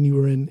training, when you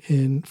were in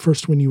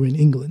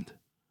England?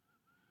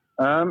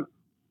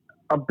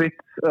 A bit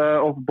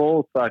of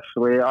both,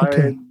 actually.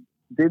 Okay. I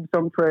did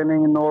some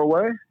training in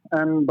Norway,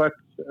 but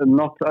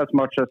not as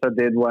much as I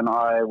did when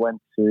I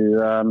went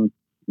to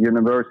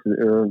university.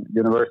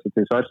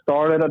 So I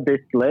started a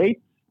bit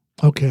late.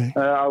 Okay.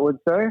 I would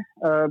say,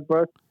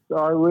 but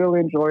I really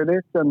enjoyed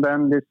it. And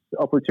then this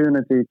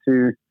opportunity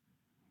to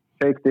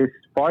take this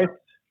fight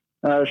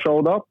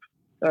showed up,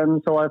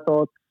 and so I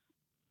thought,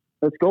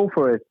 let's go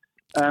for it.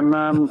 And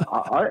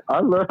I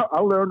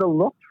learned a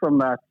lot from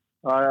that.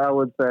 I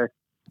would say.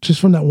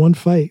 Just from that one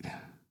fight.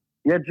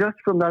 Yeah, just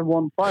from that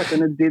one fight,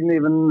 and it didn't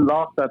even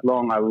last that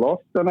long. I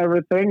lost and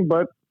everything,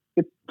 but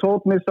it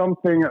taught me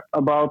something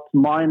about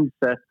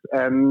mindset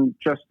and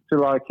just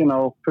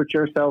to put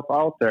yourself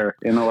out there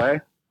in a way.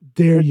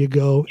 There you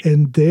go.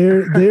 And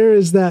there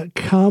is that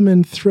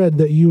common thread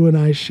that you and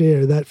I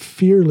share, that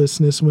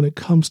fearlessness when it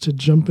comes to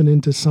jumping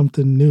into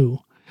something new.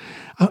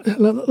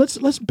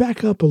 Let's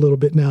back up a little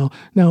bit now.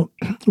 Now,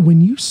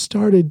 when you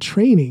started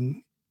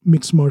training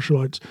mixed martial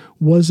arts,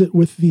 was it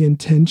with the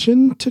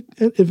intention to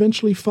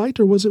eventually fight,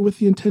 or was it with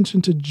the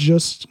intention to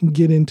just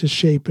get into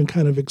shape and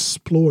kind of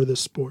explore the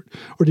sport?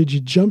 Or did you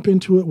jump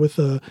into it with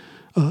a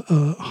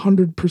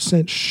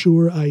 100%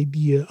 sure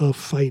idea of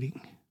fighting?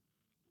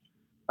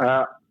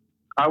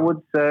 I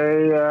would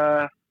say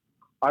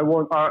I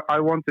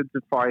wanted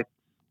to fight.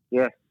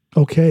 Yes.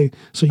 Okay,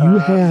 so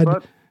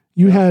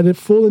you had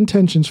full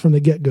intentions from the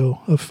get-go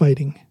of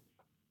fighting.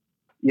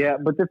 Yeah,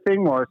 but the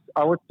thing was,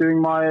 I was doing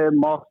my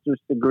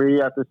master's degree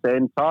at the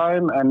same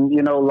time, and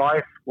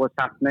life was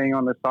happening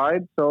on the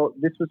side. So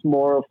this was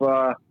more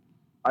of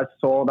I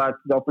saw that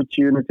the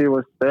opportunity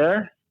was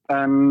there,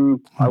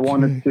 and I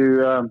wanted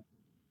to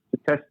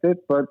test it,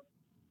 but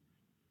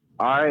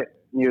I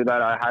knew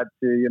that I had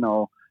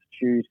to,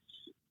 choose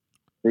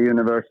the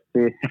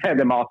university,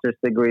 the master's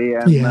degree,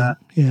 and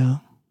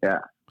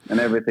and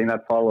everything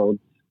that followed.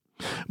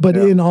 But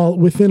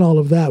within all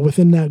of that,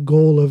 within that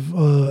goal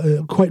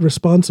of quite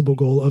responsible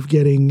goal of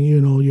getting,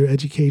 your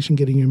education,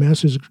 getting your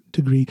master's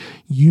degree,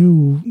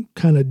 you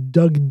kind of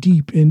dug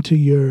deep into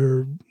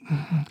your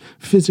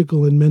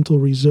physical and mental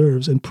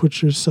reserves and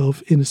put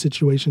yourself in a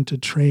situation to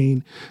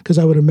train. Because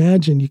I would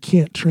imagine you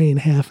can't train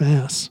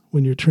half-ass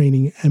when you're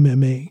training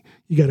MMA.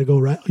 You got to go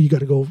right. You got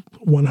to go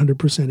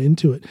 100%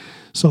 into it.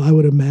 So I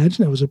would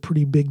imagine that was a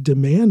pretty big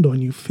demand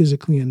on you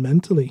physically and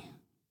mentally.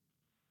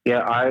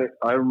 Yeah,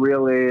 I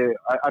really,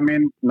 I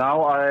mean,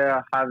 now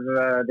I have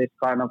this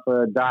kind of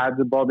dad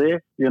body,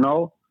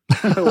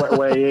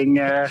 weighing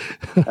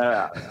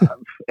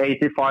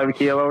 85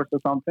 kilos or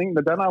something.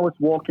 But then I was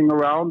walking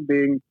around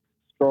being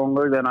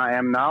stronger than I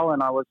am now,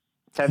 and I was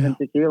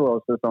 70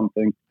 kilos or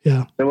something.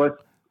 Yeah. There was,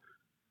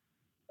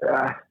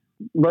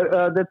 but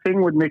the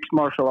thing with mixed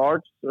martial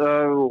arts,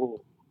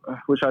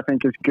 which I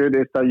think is good,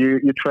 is that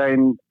you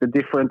train the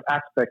different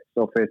aspects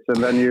of it,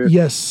 and then you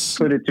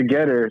put it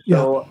together.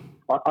 So. Yeah.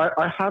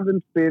 I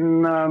haven't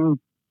been I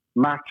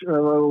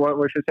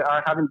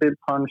haven't been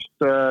punched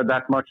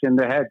that much in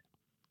the head.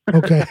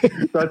 Okay.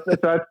 so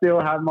I still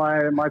have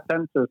my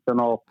senses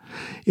and all.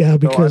 Yeah,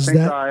 because so I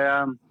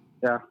think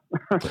yeah.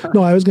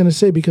 No, I was going to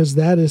say, because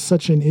that is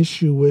such an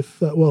issue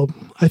with,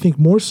 I think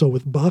more so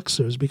with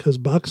boxers, because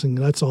boxing,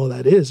 that's all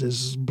that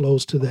is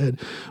blows to the head.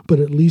 But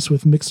at least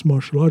with mixed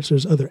martial arts,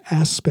 there's other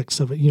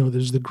aspects of it.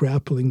 There's the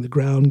grappling, the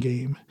ground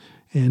game,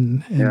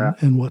 and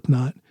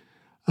whatnot.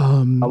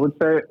 I would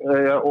say,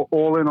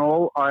 all in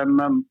all,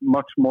 I'm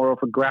much more of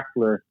a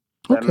grappler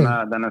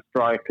than a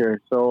striker.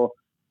 So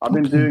I've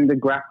been doing the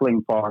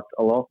grappling part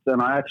a lot,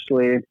 and I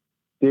actually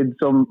did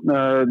some.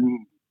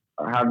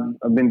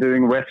 I've been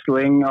doing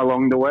wrestling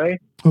along the way.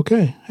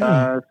 Okay.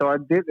 Yeah. So I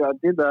did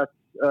that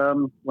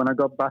when I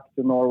got back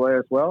to Norway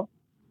as well.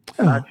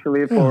 And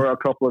actually, for a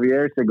couple of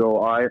years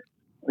ago,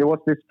 there was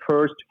this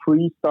first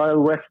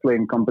freestyle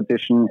wrestling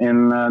competition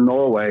in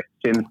Norway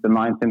since the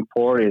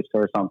 1940s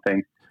or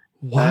something.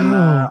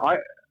 Wow!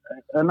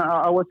 And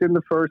I was in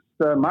the first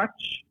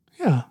match.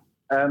 Yeah.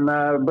 And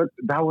but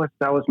that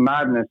was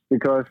madness,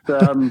 because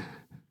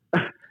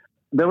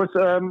there was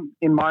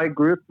in my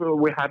group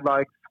we had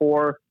like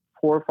four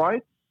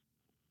fights,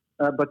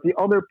 but the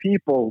other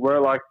people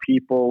were like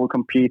people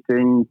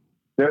competing.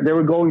 They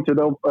were going to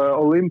the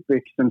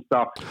Olympics and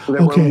stuff, so they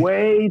were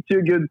way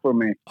too good for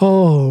me.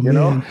 Oh,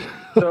 man.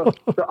 So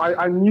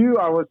I knew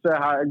I was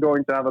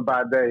going to have a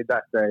bad day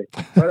that day.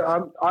 But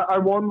I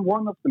won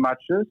one of the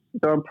matches,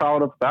 so I'm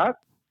proud of that.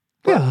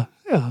 But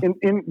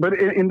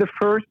in the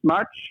first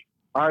match,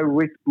 I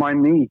ripped my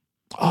knee.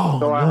 Oh,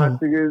 so I had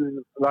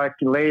to,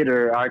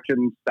 later, I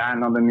couldn't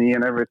stand on the knee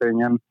and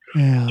everything. And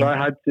so I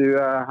had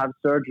to have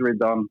surgery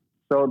done.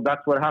 So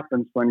that's what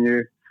happens when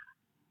you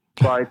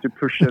try to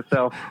push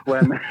yourself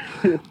when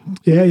you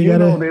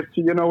gotta, this,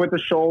 with the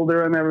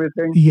shoulder and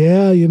everything.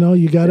 Yeah, you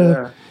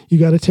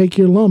gotta take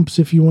your lumps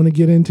if you want to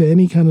get into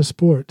any kind of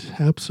sport.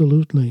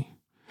 Absolutely.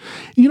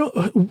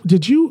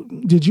 Did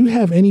you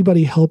have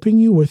anybody helping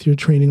you with your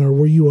training, or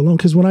were you alone?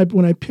 Because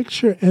when I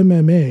picture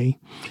MMA,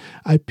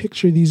 I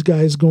picture these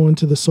guys going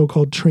to the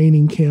so-called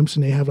training camps,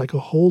 and they have like a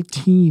whole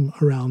team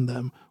around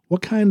them.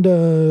 What kind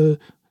of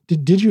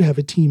did you have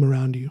a team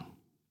around you?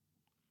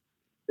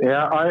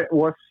 Yeah, I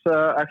was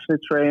actually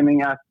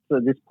training at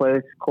this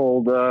place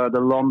called the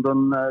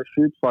London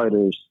Shoot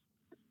Fighters,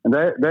 and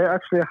they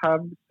actually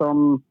have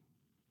some.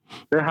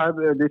 They had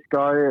this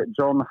guy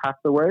John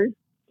Hathaway.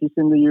 He's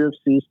in the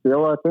UFC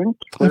still, I think.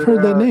 I've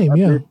heard that name.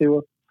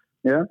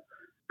 Yeah,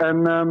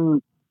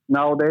 and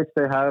nowadays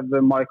they have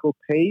Michael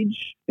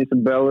Page. He's a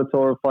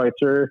Bellator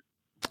fighter,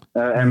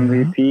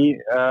 MVP.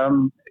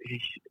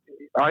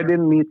 I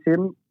didn't meet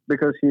him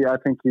because I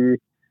think he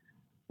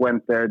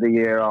went there the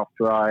year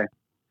after I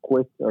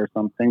quit or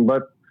something.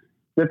 But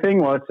the thing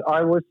was,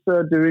 I was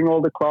doing all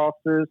the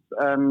classes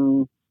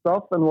and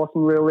stuff, and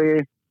wasn't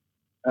really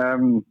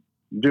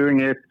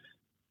doing it,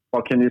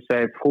 what can you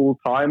say, full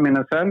time in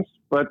a sense.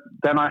 But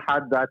then I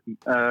had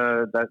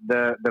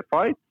the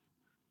fight,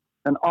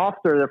 and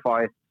after the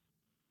fight,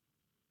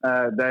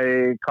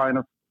 they kind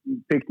of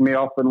picked me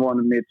up and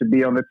wanted me to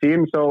be on the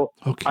team. So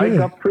I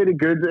got pretty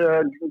good.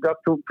 Got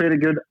pretty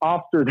good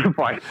after the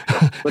fight.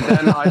 But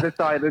then I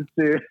decided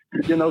to,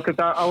 because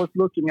I was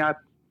looking at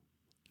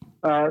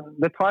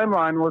the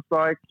timeline was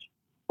like,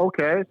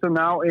 okay, so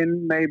now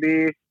in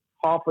maybe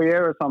half a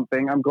year or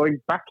something, I'm going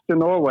back to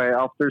Norway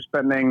after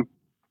spending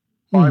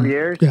 5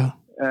 years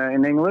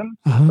in England.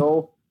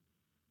 So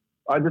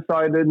I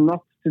decided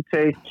not to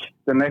take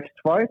the next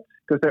fight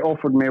because they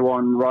offered me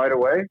one right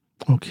away.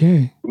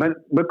 Okay.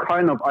 But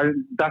kind of,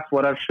 that's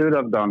what I should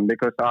have done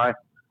because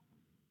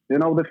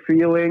the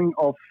feeling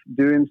of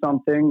doing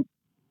something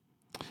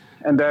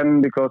and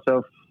then because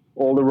of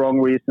all the wrong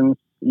reasons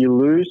you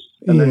lose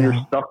and then you're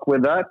stuck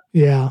with that.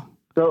 Yeah.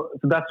 So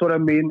that's what I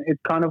mean. It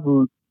kind of,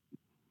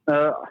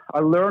 I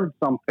learned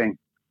something.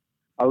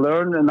 I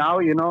learned now,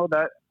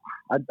 that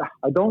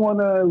I don't want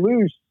to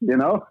lose,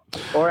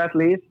 or at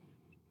least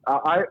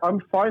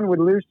I'm fine with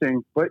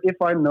losing. But if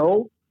I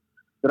know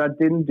that I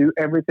didn't do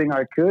everything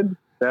I could,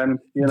 then,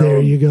 There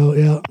you go.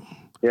 Yeah.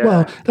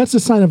 Well, that's a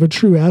sign of a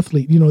true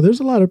athlete. There's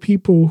a lot of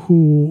people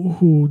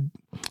who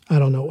I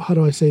don't know, how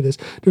do I say this?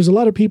 There's a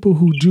lot of people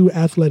who do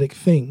athletic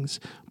things,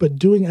 but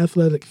doing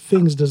athletic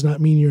things does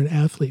not mean you're an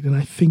athlete. And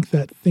I think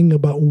that thing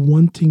about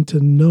wanting to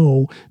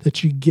know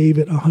that you gave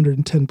it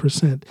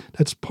 110%,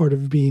 that's part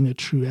of being a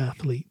true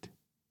athlete.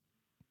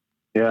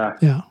 Yeah,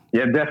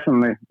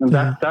 definitely. And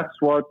that's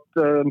what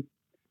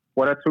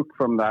I took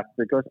from that,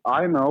 because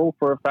I know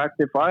for a fact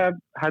if I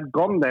had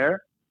gone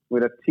there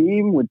with a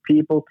team, with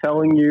people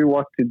telling you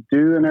what to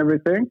do and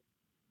everything,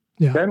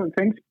 then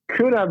things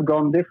could have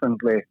gone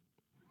differently.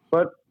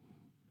 But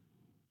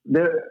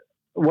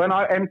when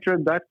I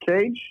entered that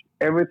cage,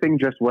 everything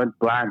just went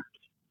blank.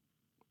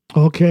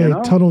 Okay,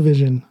 tunnel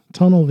vision.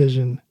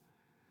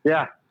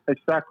 Yeah,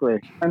 exactly.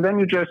 And then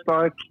you just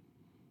like,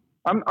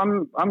 I'm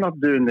not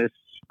doing this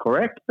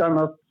correct. I'm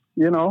not,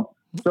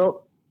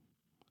 So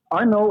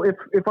I know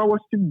if I was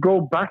to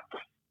go back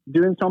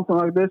doing something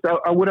like this,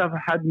 I would have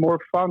had more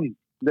fun.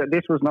 That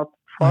this was not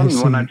fun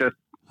when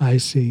I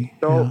see.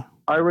 So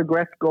I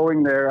regret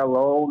going there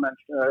alone and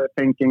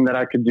thinking that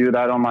I could do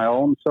that on my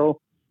own. So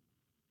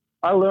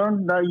I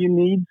learned that you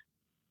need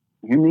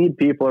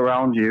people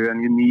around you,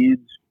 and you need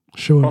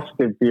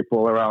positive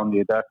people around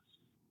you.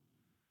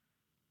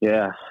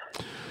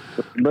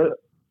 But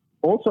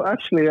also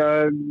actually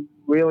a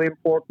really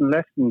important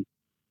lesson.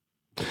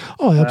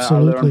 Oh,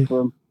 absolutely. I learned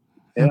from,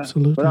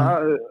 absolutely.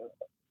 But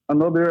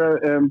another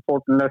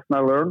important lesson I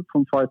learned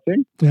from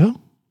fighting. Yeah.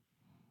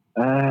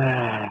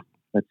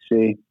 Let's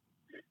see.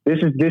 This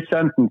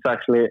sentence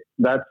actually,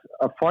 that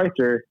a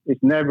fighter is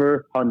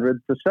never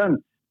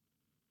 100%.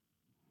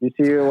 You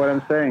see what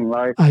I'm saying?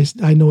 Like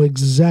I know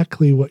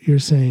exactly what you're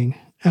saying.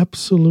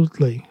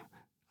 Absolutely.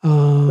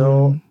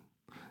 That's.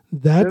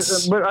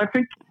 But I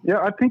think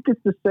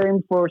it's the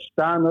same for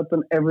stand-up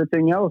and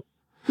everything else.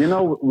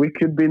 We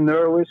could be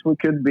nervous. We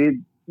could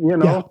be,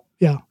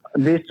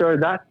 this or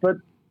that, but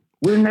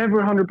we're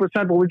never 100%.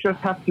 But we just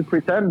have to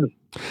pretend.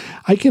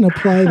 I can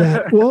apply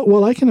that.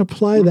 Well, I can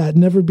apply that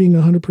never being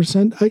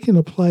 100%. I can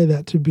apply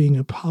that to being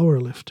a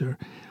power lifter.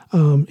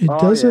 It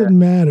doesn't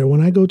matter.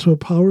 When I go to a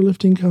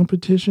powerlifting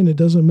competition, it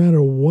doesn't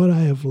matter what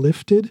I have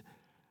lifted.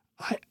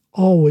 I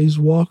always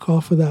walk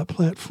off of that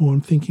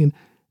platform thinking,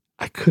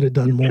 I could have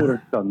done more. Could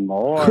have done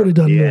more. Could have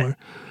done more.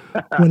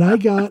 When I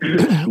got,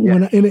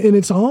 and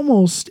it's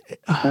almost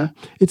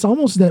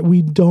that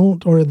we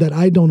don't, or that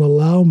I don't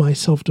allow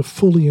myself to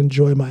fully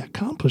enjoy my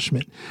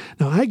accomplishment.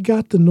 Now, I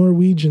got the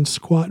Norwegian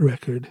squat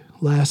record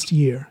last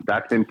year.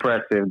 That's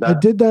impressive. I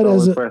did that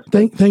as a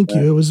thank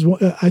you. It was,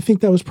 I think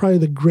that was probably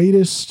the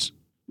greatest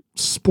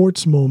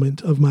sports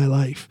moment of my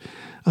life.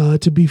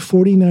 To be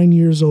 49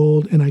 years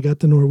old, and I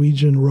got the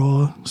Norwegian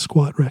raw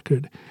squat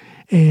record,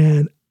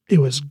 and it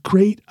was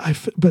great.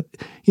 But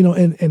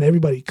and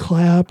everybody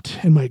clapped,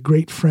 and my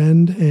great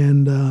friend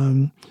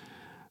and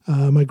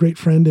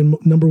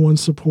number one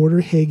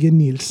supporter, Hagen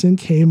Nielsen,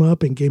 came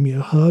up and gave me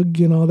a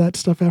hug and all that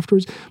stuff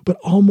afterwards. But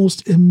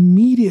almost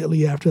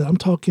immediately after that, I'm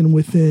talking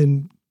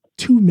within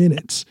 2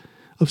 minutes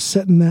of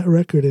setting that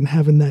record and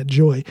having that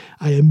joy,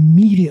 I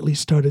immediately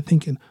started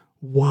thinking,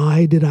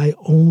 why did I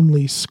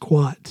only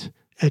squat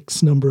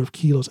X number of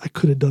kilos? I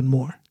could have done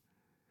more.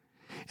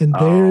 And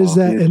there is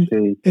that,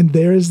 and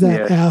there is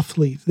that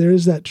athlete. There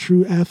is that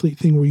true athlete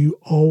thing where you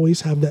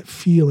always have that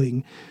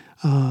feeling.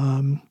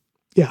 I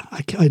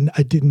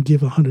didn't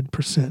give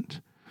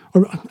 100%,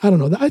 or I don't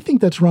know. I think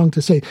that's wrong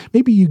to say.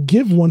 Maybe you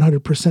give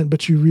 100%,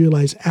 but you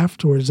realize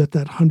afterwards that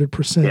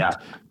 100%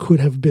 could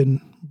have been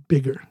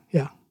bigger.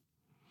 Yeah.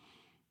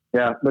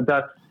 Yeah, but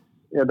that's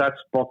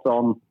spot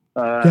on.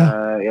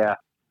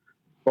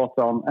 Spot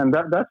on, and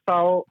that's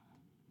how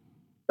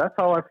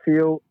I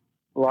feel.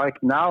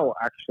 Like now,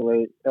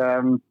 actually,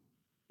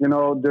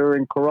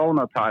 during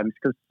Corona times,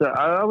 because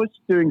I was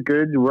doing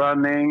good,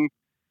 running,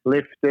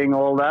 lifting,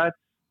 all that,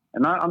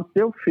 and I'm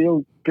still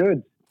feel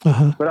good.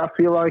 Uh-huh. But I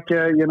feel like,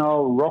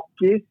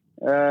 Rocky,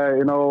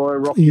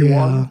 Rocky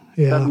One,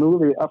 that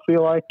movie. I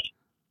feel like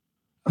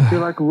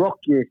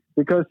Rocky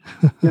because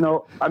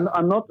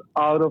I'm not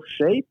out of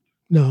shape.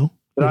 No,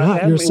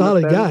 you're a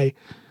solid guy.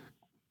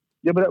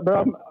 Yeah, but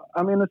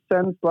I'm in a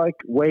sense like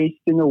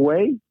wasting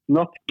away.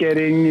 Not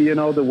getting,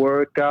 the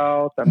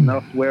workout. I'm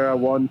not where I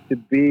want to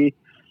be.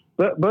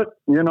 But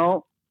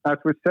as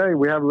we say,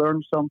 we have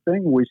learned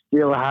something. We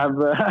still have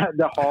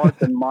the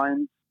heart and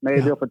mind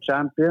maybe of a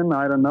champion.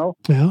 I don't know.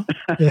 Yeah,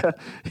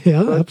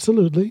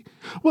 absolutely.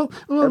 Well,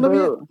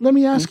 let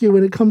me ask you,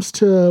 when it comes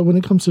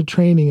to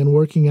training and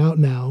working out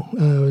now,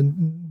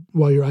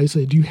 while you're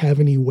isolated, do you have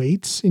any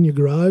weights in your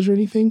garage or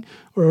anything,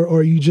 or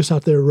are you just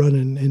out there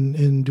running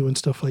and doing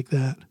stuff like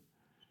that?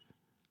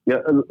 Yeah,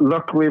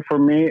 luckily for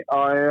me,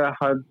 I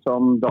had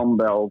some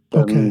dumbbells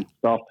and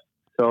stuff,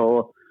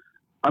 so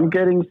I'm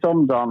getting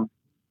some done.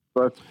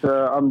 But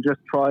I'm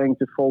just trying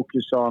to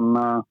focus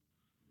on,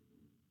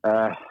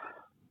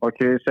 what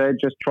can you say?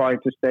 Just trying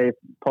to stay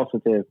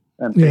positive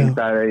and think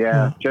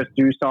that, just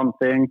do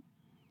something,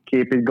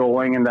 keep it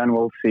going, and then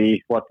we'll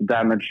see what the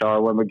damage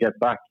are when we get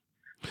back.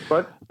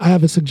 But I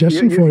have a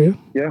suggestion for you.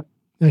 Yeah.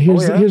 Now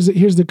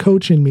here's the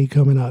coach in me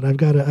coming out. I've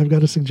got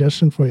a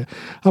suggestion for you.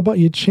 How about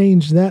you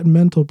change that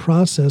mental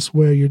process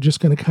where you're just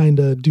going to kind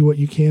of do what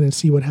you can and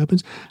see what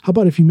happens? How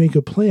about if you make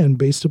a plan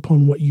based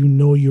upon what you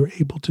know you're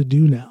able to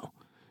do now?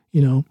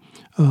 You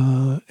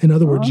know, in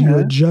other words, you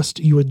adjust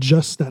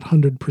that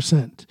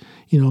 100%.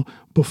 You know,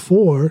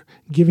 before,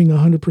 giving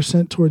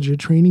 100% towards your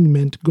training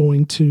meant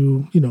going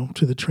to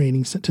the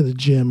training, to the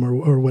gym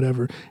or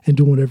whatever, and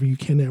doing whatever you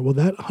can there. Well,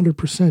 that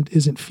 100%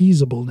 isn't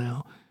feasible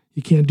now.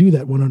 You can't do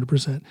that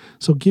 100%.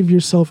 So give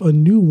yourself a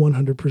new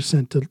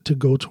 100% to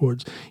go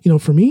towards. You know,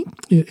 for me,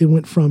 it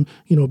went from,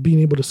 being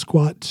able to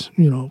squat,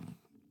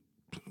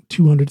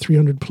 200,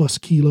 300 plus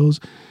kilos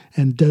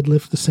and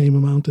deadlift the same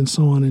amount and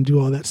so on and do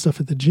all that stuff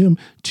at the gym,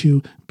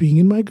 to being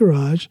in my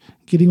garage,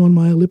 getting on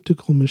my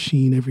elliptical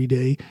machine every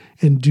day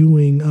and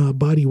doing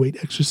body weight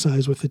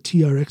exercise with a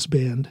TRX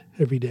band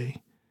every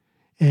day.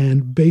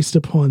 And based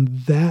upon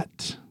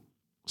that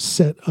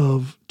set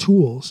of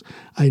tools,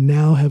 I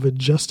now have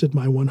adjusted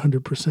my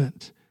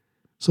 100%,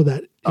 so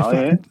that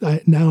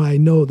now I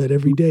know that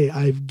every day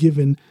I've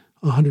given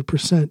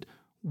 100%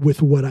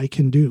 with what I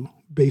can do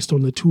based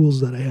on the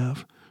tools that I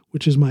have,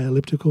 which is my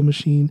elliptical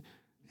machine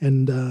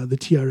and the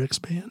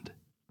TRX band.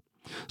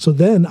 So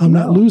then I'm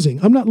not losing.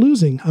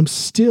 I'm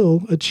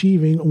still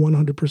achieving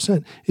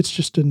 100%. It's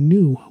just a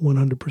new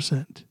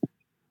 100%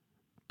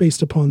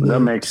 based upon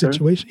the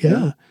situation.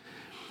 Yeah.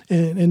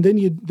 And then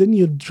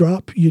you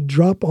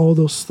drop all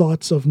those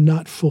thoughts of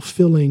not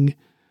fulfilling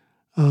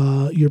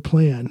your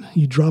plan.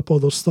 You drop all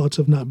those thoughts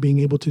of not being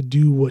able to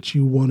do what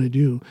you want to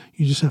do.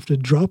 You just have to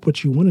drop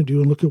what you want to do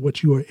and look at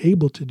what you are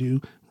able to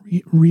do,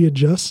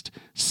 readjust,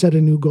 set a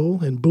new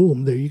goal, and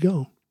boom, there you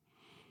go.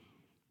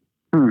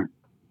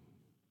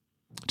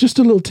 Just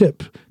a little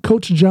tip,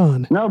 Coach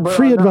John.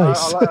 Free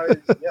advice.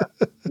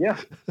 Yeah.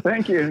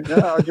 Thank you.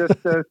 Yeah, I just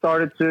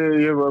started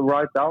to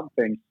write down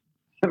things.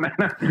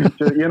 As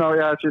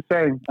you're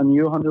saying, a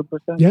new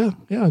 100%.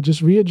 Yeah.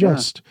 Just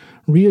readjust,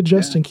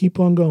 and keep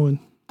on going.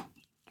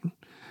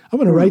 I'm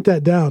going to write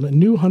that down. A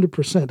new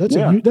 100%.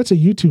 That's a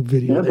YouTube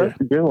video. Yeah, there.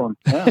 That's a good one.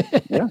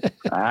 Yeah,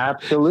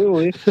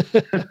 absolutely.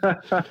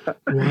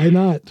 Why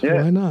not?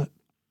 Yeah. Why not?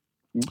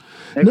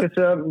 Because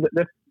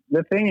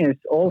the thing is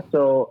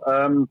also,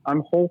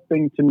 I'm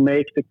hoping to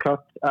make the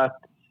cut at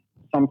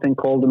something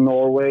called the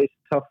Norway's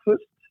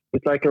Toughest.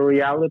 It's like a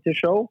reality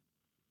show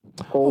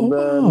called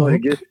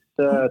Norwegian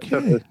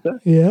Toughest.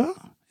 Yeah.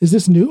 Is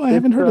this new? I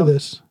haven't heard of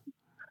this.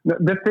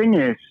 The thing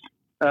is,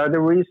 the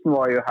reason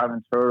why you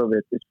haven't heard of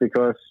it is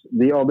because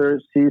the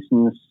other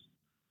seasons,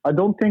 I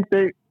don't think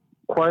they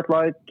quite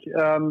like,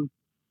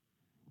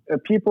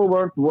 people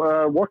weren't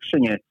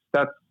watching it.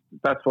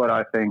 That's what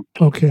I think.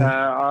 Okay.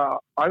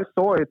 I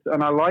saw it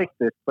and I liked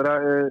it, but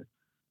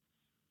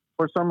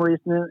for some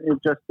reason it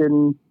just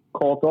didn't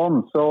caught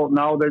on. So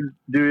now they're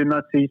doing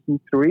a season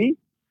 3.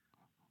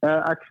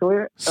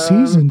 Actually,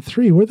 season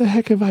 3. Where the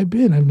heck have I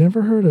been? I've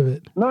never heard of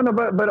it. No,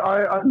 but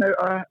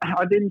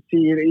I didn't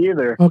see it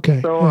either. Okay.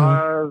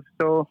 So,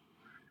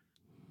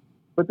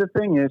 but the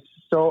thing is,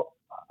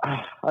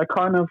 I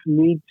kind of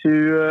need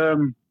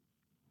to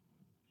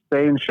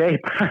stay in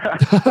shape.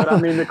 But I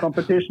mean, the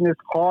competition is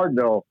hard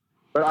though.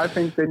 But I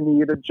think they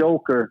need a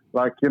joker,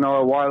 like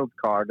a wild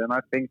card, and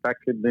I think that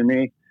could be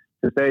me.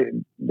 Because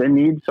they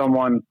need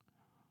someone.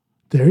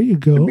 There you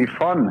go. To be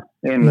fun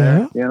in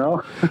there,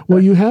 Well,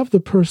 you have the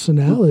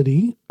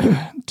personality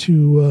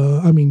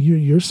to.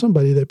 You're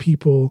somebody that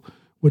people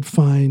would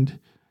find,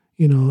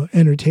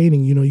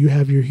 entertaining. You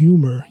have your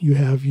humor, you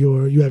have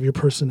your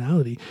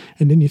personality,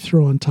 and then you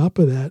throw on top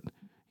of that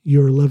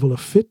your level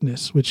of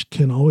fitness, which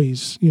can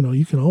always,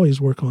 you can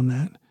always work on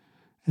that,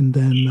 and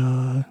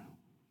then.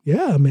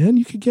 Yeah, man,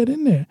 you could get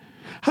in there.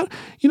 How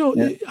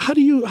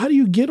do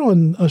you get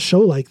on a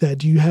show like that?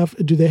 Do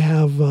they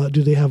have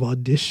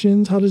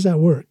auditions? How does that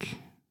work?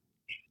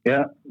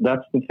 Yeah,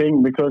 that's the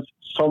thing, because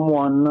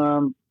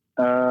someone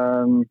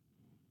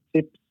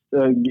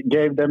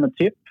gave them a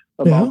tip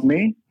about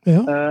me.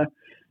 Yeah.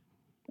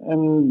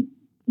 And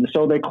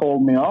so they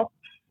called me up,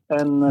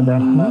 and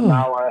then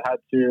now I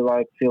had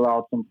to fill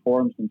out some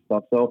forms and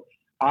stuff. So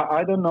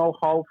I don't know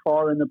how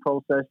far in the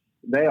process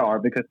they are,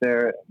 because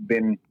they've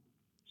been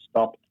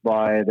stopped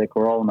by the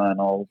corona and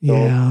all.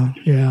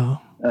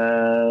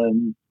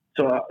 So,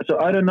 So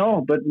I don't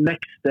know, but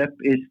next step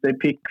is they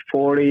pick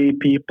 40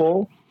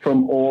 people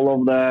from all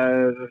of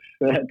the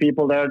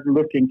people that are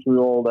looking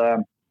through all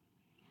the,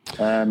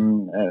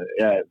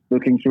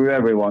 looking through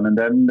everyone, and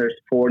then there's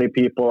 40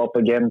 people up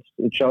against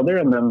each other,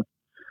 and then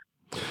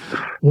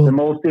the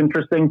most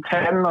interesting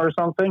 10 or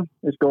something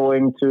is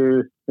going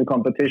to the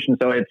competition.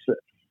 So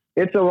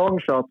it's a long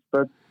shot,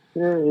 but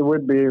it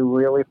would be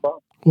really fun.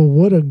 Well,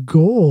 what a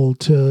goal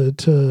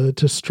to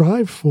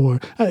strive for.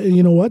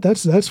 You know what?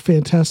 That's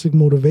fantastic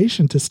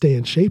motivation to stay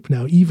in shape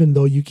now, even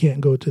though you can't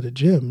go to the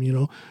gym. You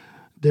know,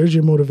 there's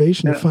your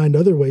motivation to find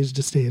other ways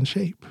to stay in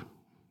shape.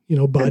 You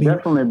know, body. Yeah,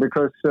 definitely,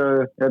 because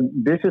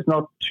this is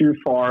not too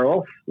far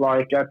off.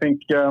 Like, I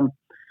think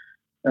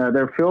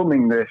they're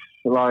filming this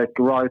like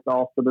right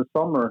after the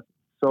summer.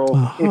 So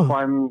if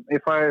I'm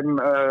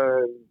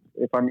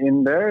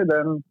in there,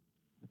 then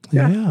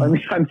I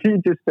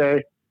need to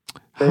stay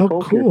How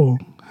focused. Cool.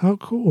 How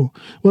cool.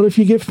 Well, if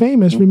you get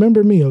famous,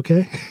 remember me,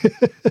 okay?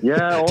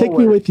 Yeah, Take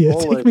me with you.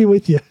 Always. Take me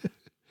with you.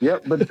 Yeah,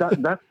 but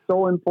that's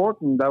so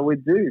important that we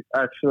do,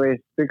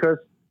 actually, because,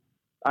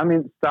 I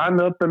mean,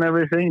 stand-up and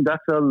everything,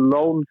 that's a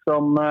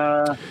lonesome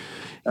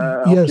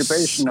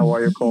occupation, or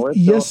what you call it.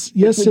 Yes,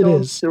 it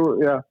is.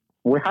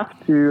 We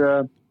have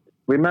to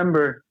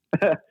remember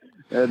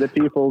the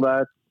people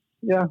that,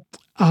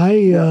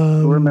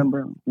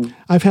 remember.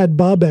 I've had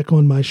Bobek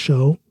on my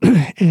show,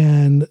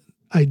 and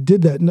I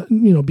did that,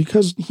 you know,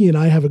 because he and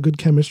I have a good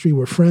chemistry.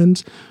 We're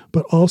friends,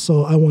 but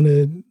also I want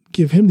to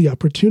give him the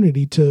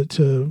opportunity to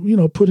you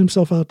know, put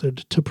himself out there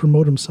to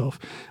promote himself.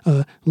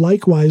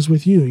 Likewise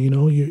with you, you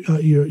know,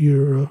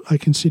 you're I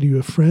consider you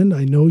a friend.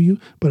 I know you,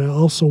 but I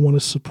also want to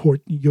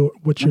support your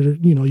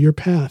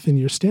path and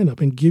your stand up,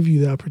 and give you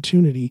the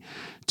opportunity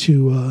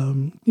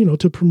to you know,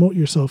 to promote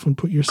yourself and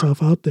put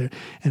yourself out there.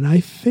 And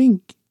I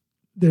think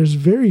there's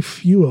very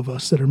few of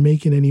us that are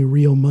making any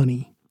real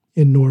money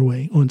in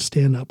Norway on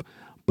stand up.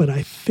 But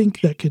I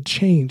think that could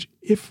change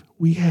if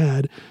we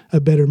had a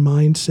better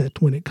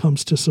mindset when it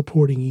comes to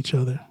supporting each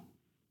other.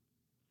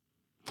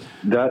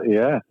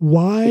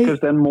 Why? Because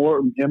then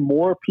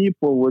more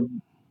people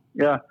would.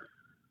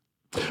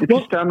 If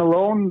you stand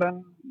alone,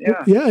 then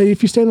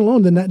if you stand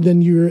alone,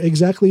 then you're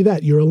exactly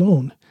that. You're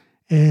alone,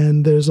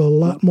 and there's a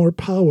lot more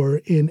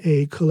power in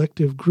a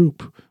collective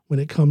group when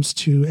it comes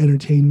to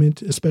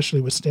entertainment,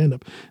 especially with stand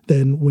up,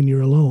 than when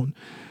you're alone.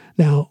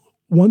 Now,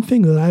 one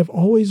thing that I've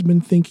always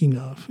been thinking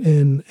of,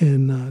 and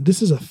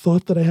this is a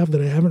thought that I have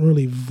that I haven't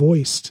really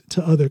voiced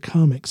to other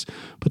comics,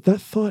 but that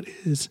thought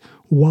is,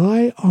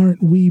 why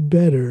aren't we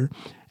better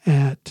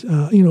at,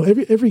 you know,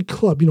 every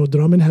club, you know,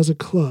 Drammen has a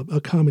club,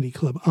 a comedy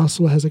club,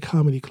 Oslo has a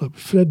comedy club,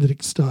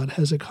 Fredrikstad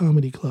has a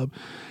comedy club.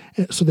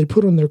 So they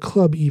put on their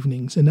club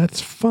evenings, and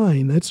that's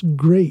fine. That's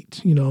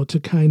great, you know, to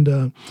kind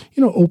of,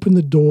 you know, open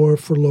the door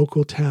for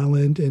local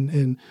talent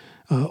and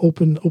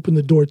open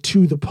the door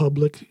to the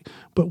public.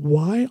 But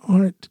why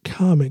aren't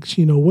comics,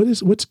 you know,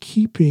 what's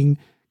keeping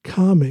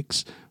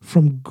comics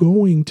from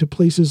going to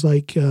places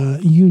like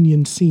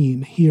Union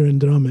Scene here in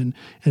Drammen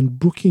and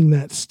booking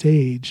that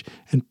stage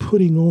and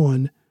putting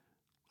on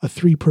a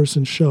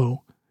 3-person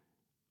show,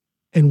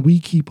 and we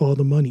keep all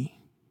the money?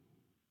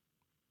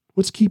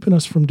 What's keeping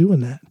us from doing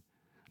that?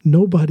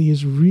 Nobody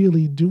is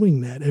really doing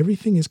that.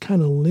 Everything is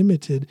kind of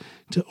limited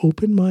to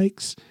open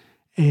mics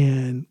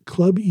and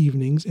club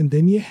evenings, and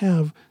then you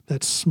have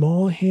that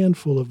small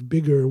handful of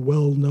bigger,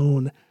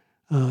 well-known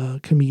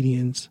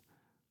comedians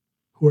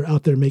who are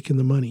out there making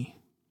the money.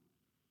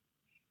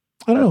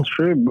 I don't know. That's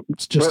true.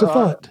 It's just a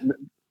thought.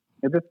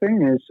 The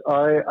thing is,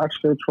 I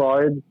actually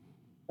tried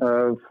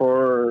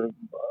for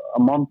a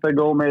month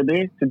ago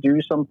maybe to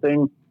do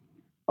something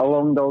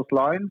along those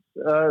lines.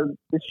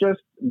 It's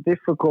just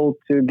difficult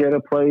to get a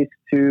place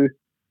to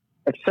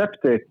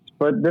accept it.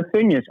 But the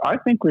thing is, I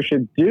think we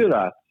should do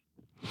that.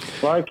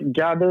 Like,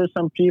 gather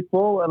some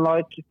people and,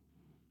 like,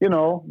 you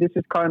know, this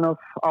is kind of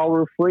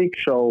our freak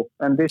show,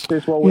 and this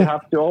is what we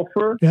have to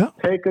offer. Yeah.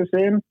 Take us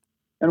in,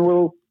 and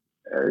we'll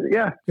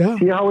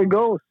see how it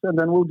goes, and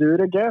then we'll do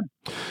it again.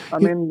 I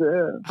mean,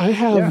 I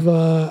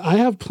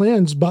have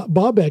plans.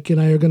 Bobek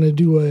and I are going to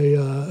do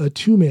a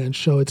 2-man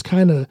show. It's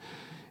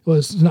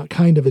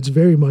it's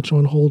very much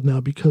on hold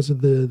now because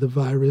of the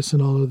virus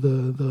and all of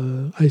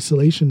the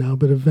isolation now.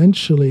 But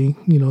eventually,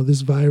 you know,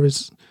 this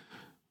virus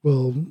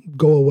will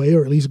go away,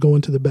 or at least go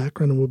into the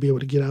background, and we'll be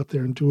able to get out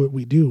there and do what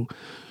we do.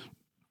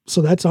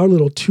 So that's our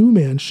little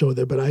 2-man show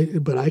there. But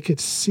I could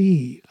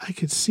see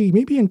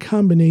maybe in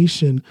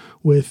combination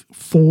with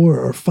 4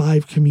 or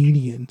 5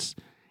 comedians,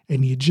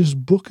 and you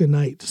just book a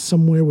night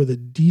somewhere with a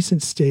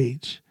decent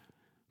stage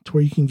to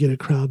where you can get a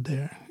crowd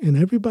there, and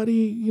everybody,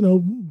 you know,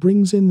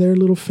 brings in their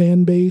little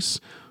fan base.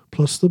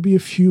 Plus, there'll be a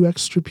few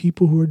extra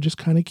people who are just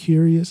kind of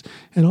curious.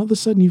 And all of a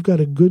sudden, you've got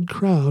a good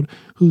crowd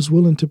who's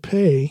willing to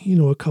pay, you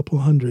know, a couple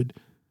 $100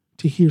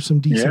 to hear some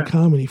decent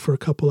comedy for a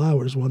couple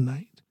hours one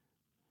night.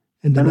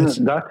 And then that's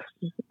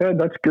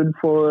good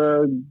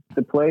for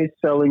the place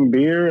selling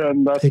beer,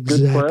 and that's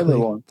good for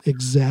everyone.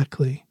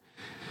 Exactly.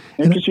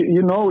 Because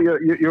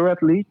you're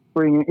at least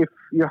bringing, if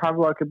you have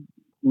like a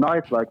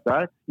night like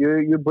that,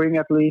 you bring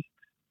at least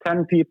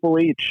 10 people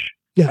each.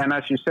 Yeah. And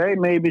as you say,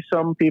 maybe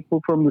some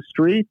people from the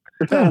street.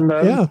 Yeah, And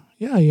then,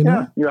 you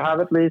know. you have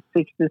at least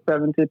 60,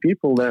 70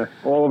 people there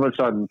all of a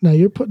sudden. Now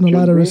you're putting a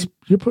lot of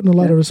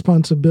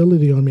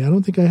responsibility on me. I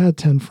don't think I had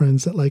 10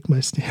 friends that like my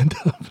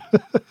stand-up.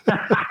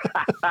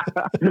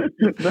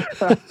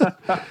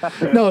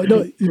 No,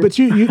 but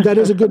you that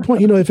is a good point.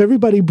 You know, if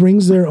everybody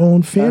brings their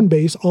own fan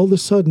base, all of a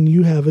sudden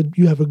you have a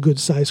good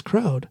sized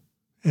crowd.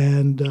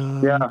 And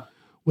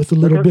with a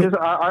little bit.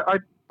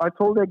 I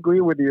totally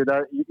agree with you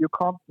that you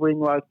can't bring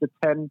like the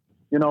 10,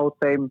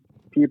 same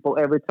people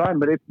every time.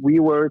 But if we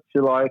were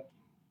to like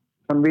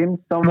convince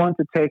someone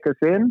to take us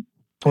in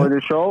for the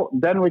show,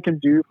 then we can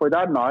do for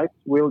that night.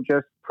 We'll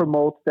just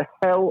promote the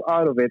hell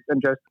out of it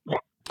and just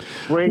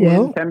bring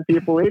in 10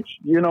 people each,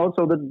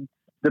 so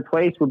the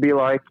place would be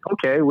like,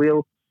 okay,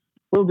 we'll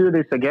do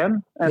this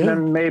again. And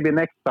then maybe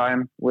next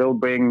time we'll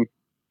bring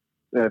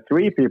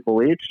 3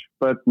 people each,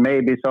 but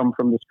maybe some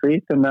from the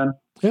street. And then,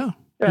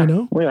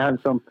 we have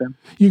something.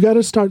 You got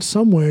to start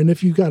somewhere. And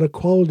if you got a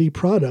quality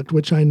product,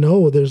 which I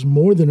know there's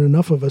more than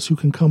enough of us who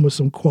can come with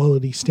some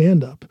quality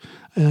stand-up,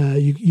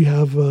 you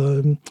have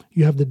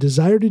the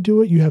desire to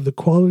do it. You have the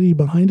quality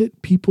behind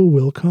it. People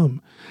will come.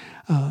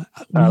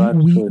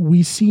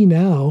 We see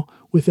now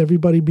with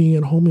everybody being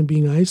at home and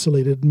being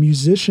isolated,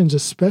 musicians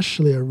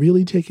especially are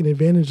really taking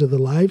advantage of the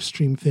live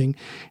stream thing,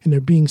 and they're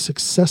being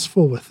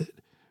successful with it.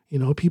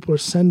 People are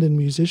sending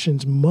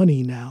musicians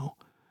money now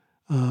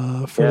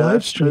for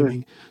live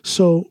streaming. True.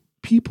 So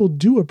people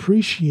do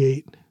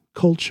appreciate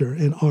culture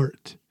and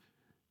art,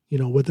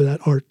 whether that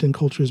art and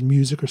culture is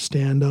music or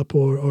stand-up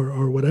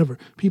or whatever.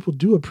 People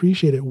do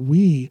appreciate it.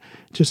 We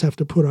just have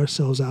to put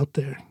ourselves out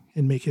there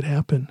and make it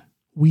happen.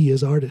 We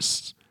as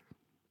artists.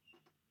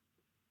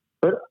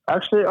 But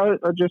actually, I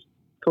just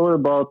thought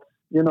about,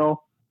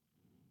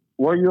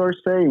 what you're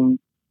saying,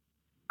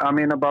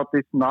 about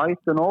this night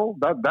and all,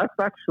 that's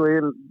actually,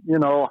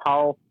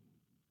 how,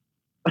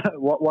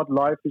 what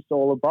life is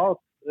all about.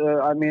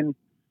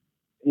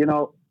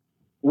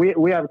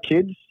 We have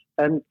kids,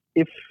 and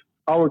if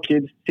our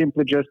kids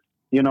simply just,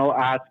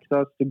 ask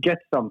us to get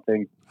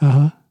something,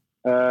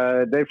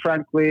 they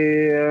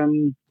frankly,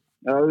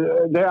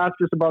 they ask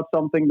us about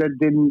something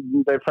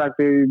they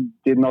frankly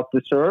did not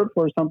deserve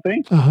or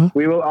something.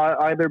 We will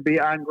either be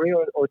angry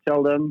or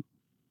tell them,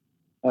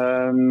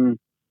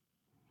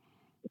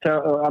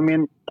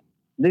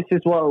 this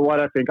is what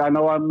I think. I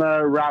know I'm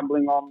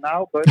rambling on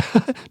now, but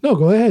no,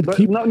 go ahead. But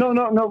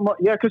no.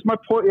 Yeah, because my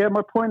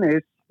point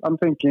is, I'm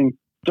thinking,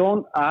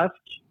 don't ask,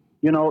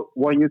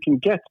 what you can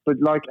get, but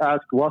like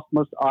ask, what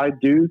must I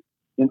do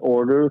in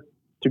order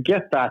to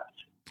get that?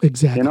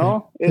 Exactly.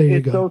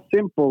 It's so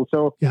simple.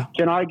 So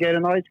can I get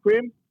an ice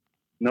cream?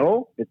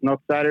 No, it's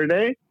not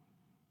Saturday.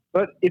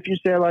 But if you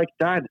say like,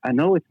 Dad, I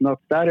know it's not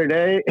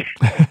Saturday,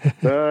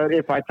 but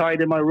if I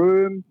tidy my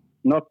room,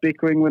 not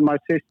bickering with my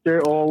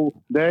sister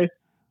all day,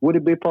 would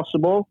it be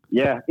possible?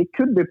 Yeah, it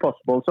could be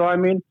possible. So,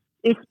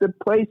 if the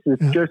places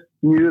just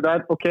knew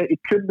that, okay, it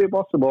could be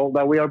possible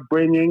that we are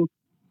bringing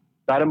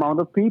that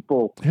amount of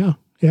people. Yeah.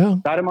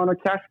 That amount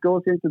of cash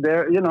goes into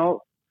there.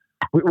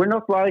 We're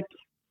not like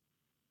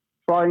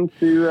trying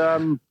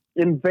to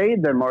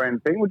invade them or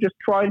anything. We're just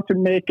trying to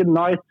make a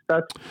night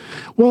that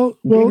it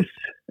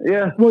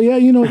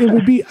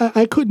would be,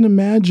 I couldn't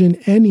imagine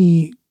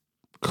any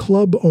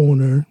club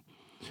owner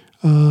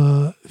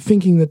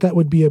thinking that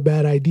would be a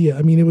bad idea.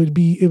 It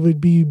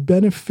would be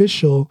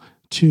beneficial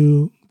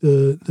to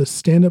the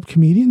stand-up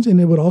comedians, and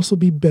it would also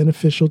be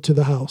beneficial to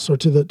the house or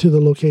to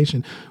the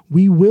location.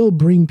 We will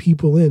bring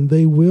people in.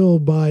 They will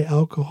buy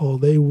alcohol.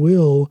 They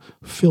will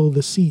fill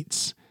the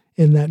seats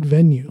in that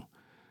venue.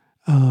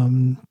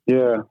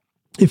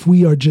 If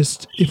we are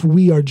just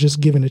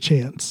given a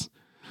chance.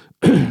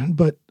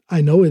 But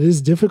I know it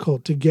is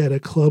difficult to get a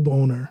club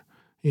owner,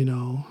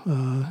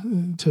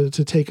 to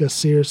take us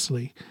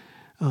seriously.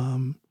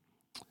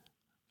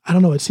 I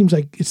don't know. It seems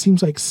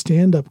like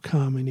stand-up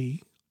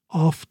comedy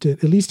often,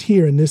 at least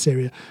here in this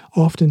area,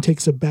 often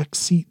takes a back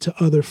seat to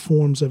other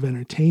forms of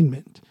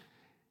entertainment.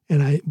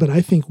 But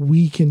I think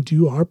we can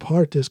do our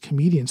part as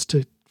comedians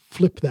to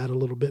flip that a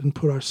little bit and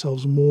put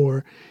ourselves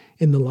more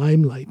in the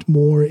limelight,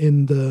 more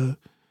in the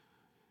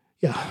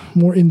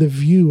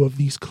view of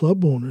these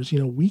club owners.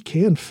 We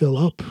can fill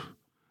up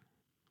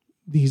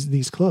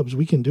these clubs.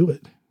 We can do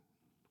it.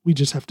 We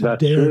just have to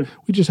dare. True.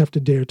 We just have to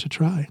dare to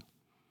try.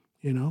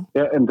 Yeah,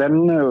 and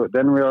then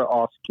we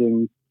are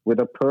asking with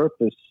a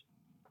purpose,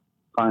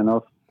 kind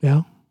of.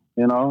 Yeah.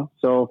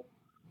 So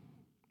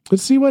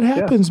let's see what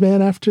happens,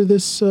 man. After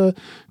this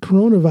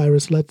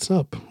coronavirus lets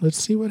up, let's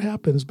see what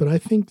happens. But I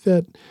think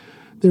that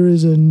there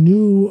is a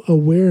new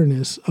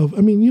awareness of.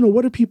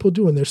 What are people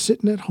doing? They're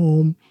sitting at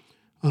home,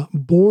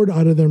 bored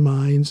out of their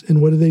minds, and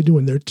what are they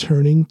doing? They're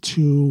turning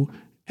to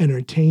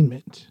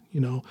entertainment.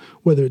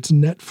 Whether it's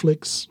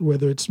Netflix,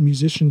 whether it's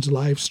musicians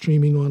live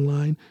streaming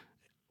online.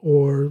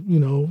 Or,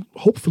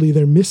 hopefully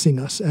they're missing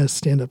us as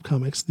stand-up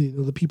comics.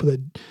 The people that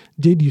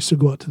did used to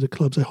go out to the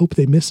clubs, I hope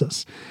they miss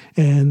us.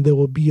 And there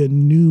will be a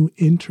new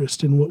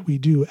interest in what we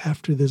do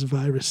after this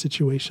virus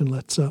situation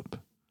lets up.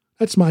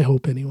 That's my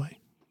hope anyway.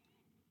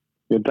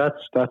 Yeah,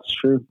 that's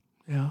true.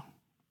 Yeah.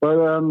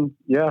 But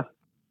yeah,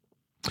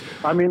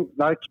 I mean,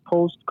 like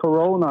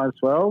post-corona as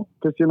well,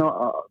 because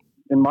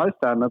in my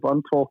stand-up,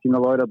 I'm talking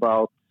a lot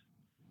about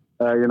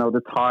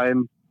the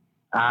time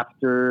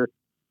after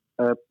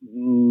the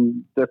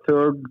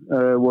Third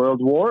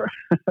World War.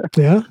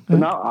 Yeah. So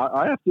now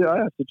I have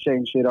to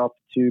change it up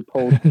to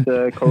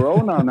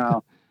post-corona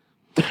now.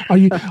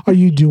 Are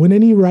you doing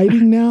any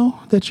writing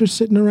now that you're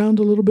sitting around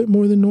a little bit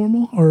more than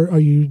normal, or are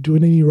you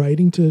doing any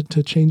writing to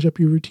change up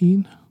your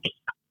routine?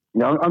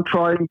 Yeah, I'm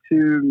trying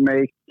to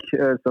make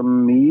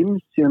some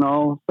memes,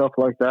 stuff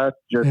like that,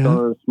 just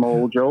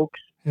small jokes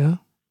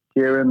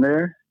here and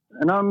there.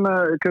 And I'm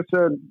because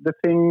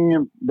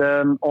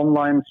the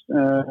online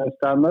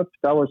stand-up,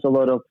 that was a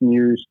lot of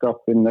new stuff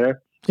in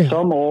there. Yeah.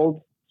 Some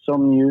old,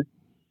 some new.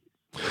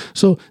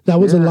 So that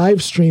was a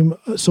live stream.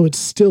 So it's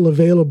still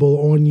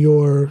available on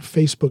your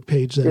Facebook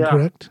page then,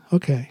 correct?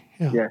 Okay.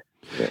 Yeah.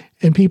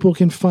 And people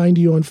can find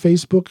you on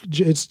Facebook.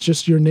 It's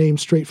just your name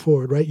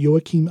straightforward, right?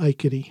 Joachim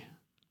Eikeri.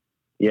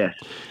 Yes.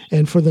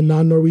 And for the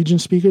non-Norwegian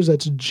speakers,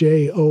 that's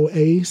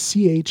Joachim.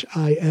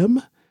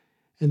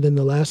 And then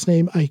the last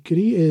name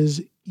Eikeri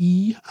is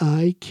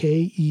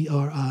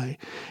Eikeri.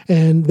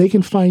 And they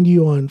can find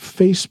you on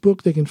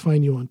Facebook. They can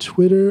find you on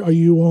Twitter. Are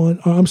you on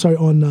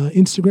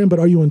Instagram, but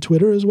are you on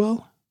Twitter as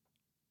well?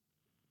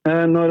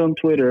 Not on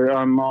Twitter.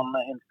 I'm on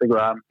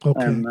Instagram.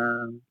 Okay. And,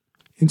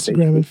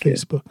 Instagram and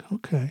Facebook. Yeah.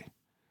 Okay.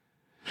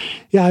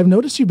 Yeah, I've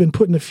noticed you've been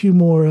putting a few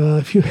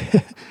more,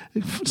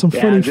 some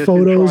funny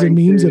photos and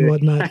memes and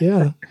whatnot.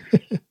 Yeah.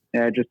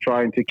 Yeah, just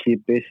trying to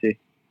keep busy.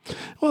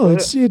 Well,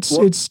 it's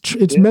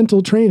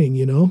mental training,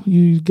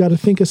 You got to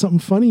think of something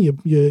funny.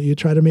 You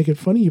try to make it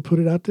funny. You put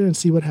it out there and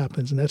see what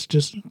happens, and that's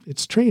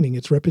it's training.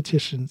 It's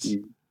repetitions.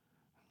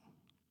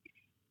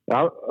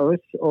 I was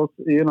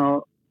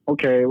also,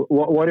 okay.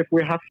 What if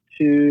we have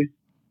to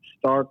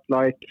start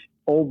like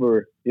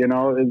over?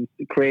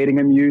 Creating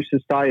a new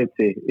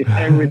society. If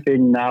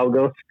everything now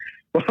goes,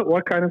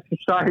 what kind of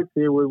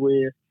society will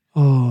we?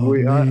 Oh,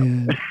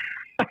 man.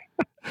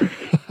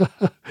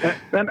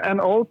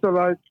 and also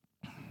like.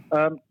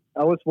 I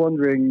was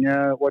wondering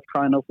what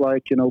kind of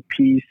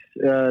peace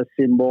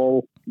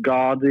symbol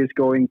God is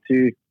going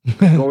for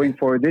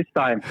this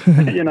time.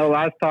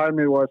 Last time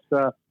it was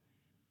a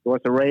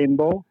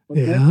rainbow.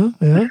 Yeah.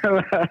 Yeah.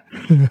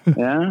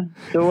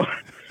 So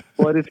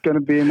what is going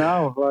to be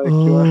now? I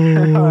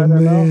don't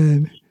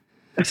know.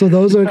 So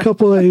those are a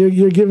couple of,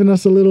 you're giving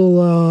us a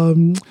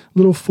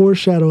little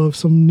foreshadow of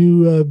some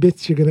new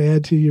bits you're going to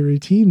add to your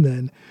routine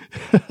then.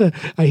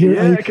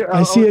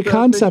 I see a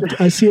concept.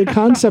 I see a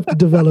concept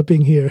developing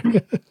here.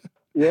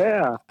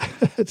 Yeah.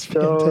 That's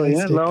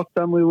fantastic. So last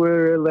time we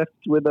were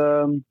left with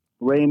a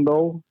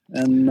rainbow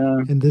and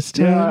this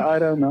time I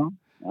don't know.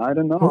 A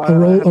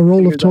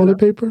roll of toilet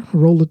paper? A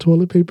roll of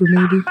toilet paper,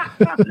 maybe?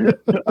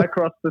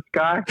 Across the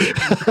sky.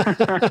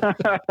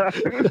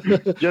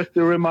 Just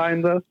to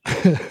remind us.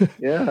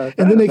 Yeah.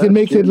 And then they can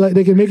make it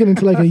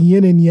into like a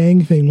yin and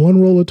yang thing.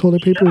 One roll of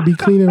toilet paper will be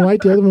clean and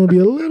white. The other one will be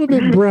a little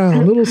bit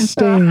brown, a little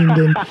stained.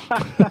 And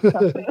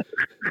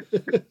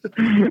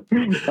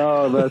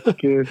oh, that's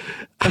good.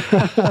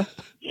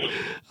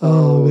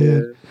 Oh, man.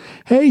 Yeah.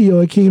 Hey,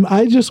 Joachim,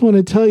 I just want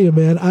to tell you,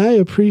 man, I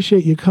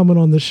appreciate you coming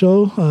on the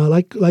show.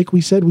 Like we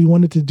said, we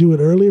wanted to do it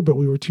earlier, but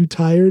we were too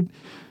tired.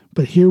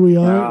 But here we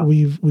are.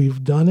 Yeah.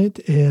 We've done it,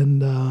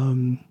 and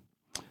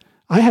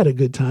I had a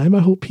good time. I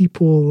hope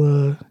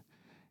people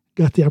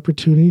got the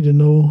opportunity to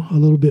know a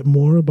little bit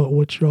more about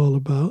what you're all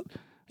about.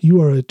 You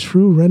are a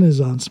true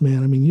Renaissance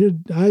man. I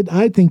mean,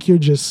 I think you're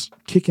just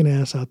kicking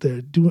ass out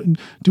there, doing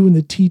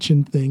the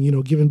teaching thing.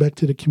 Giving back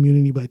to the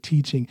community by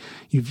teaching.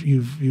 You've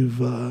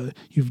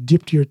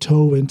dipped your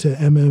toe into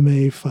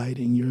MMA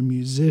fighting. You're a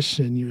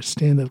musician. You're a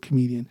stand-up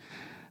comedian,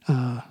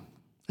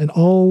 an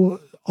all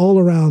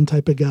around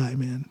type of guy,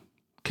 man.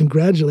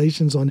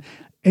 Congratulations on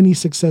any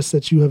success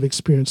that you have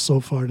experienced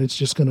so far, and it's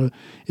just gonna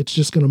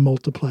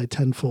multiply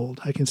tenfold.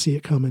 I can see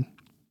it coming.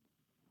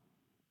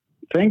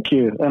 Thank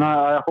you, and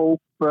I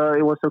hope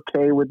it was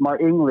okay with my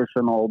English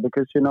and all,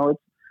 because it's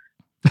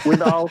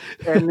without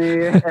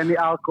any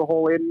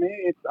alcohol in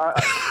me.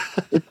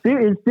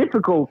 It's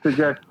difficult to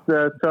just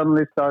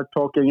suddenly start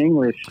talking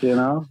English,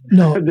 No.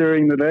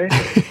 during the day.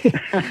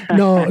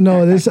 No.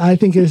 I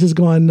think this is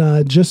going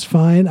just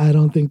fine. I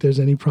don't think there's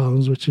any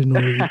problems with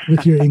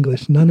your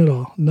English. None at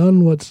all.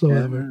 None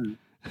whatsoever. Yeah.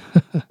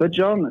 But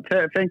John,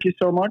 thank you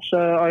so much.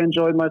 I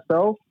enjoyed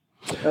myself.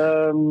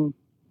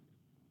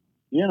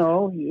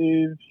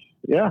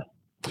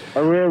 I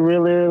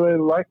really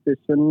like this,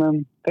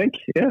 and thank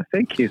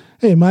you.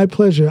 Hey, my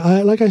pleasure.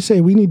 Like I say,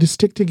 we need to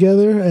stick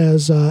together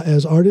as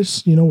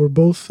artists. We're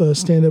both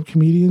stand-up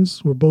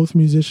comedians. We're both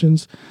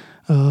musicians.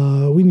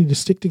 We need to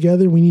stick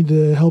together. We need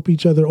to help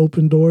each other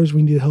open doors.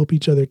 We need to help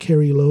each other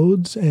carry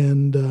loads,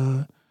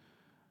 and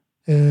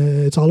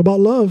it's all about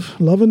love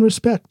and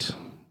respect.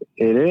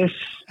 It is.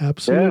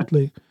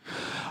 Absolutely. Yeah.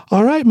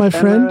 All right, my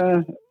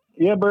friend.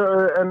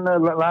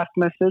 Last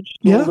message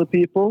to all the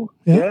people.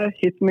 Yeah,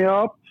 hit me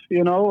up,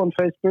 on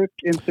Facebook,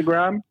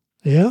 Instagram.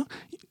 Yeah.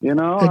 You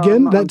know,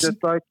 again, that's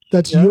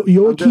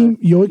Joachim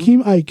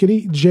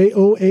Eikeri,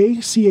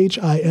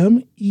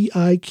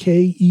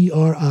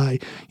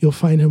 JoachimEikeri. You'll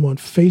find him on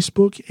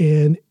Facebook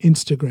and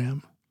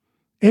Instagram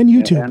and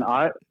YouTube.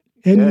 YouTube.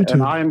 And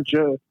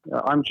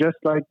I'm just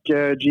like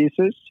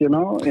Jesus, you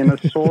know, in a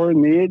sore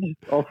need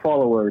of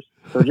followers.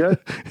 So just,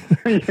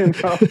 you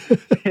know.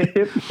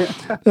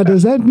 Now,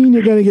 does that mean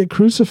you're going to get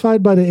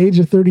crucified by the age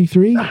of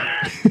 33?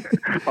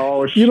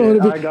 Oh,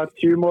 shit. I got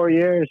 2 more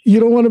years.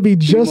 You don't want to be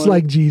just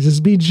like Jesus.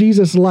 Be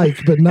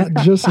Jesus-like, but not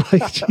just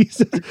like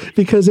Jesus,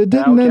 because it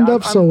didn't end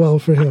up so well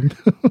for him.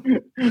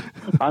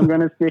 I'm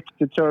going to stick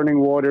to turning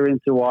water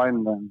into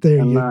wine then.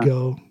 There you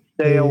go.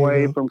 Stay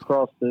away from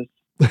crosses.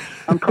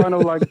 I'm kind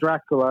of like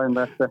Dracula in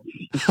that sense.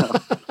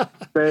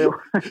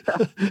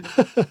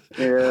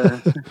 Yeah.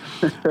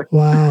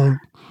 Wow.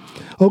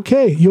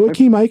 Okay,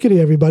 Joachim Eikeri,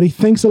 everybody.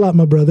 Thanks a lot,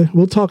 my brother.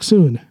 We'll talk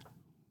soon.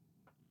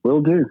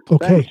 Will do.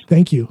 Okay,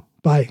 thank you.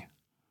 Bye.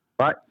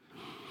 Bye.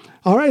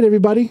 All right,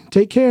 everybody.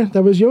 Take care.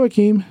 That was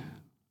Joachim.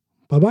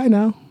 Bye-bye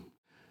now.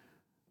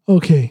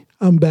 Okay,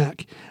 I'm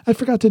back. I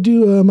forgot to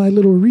do my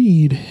little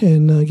read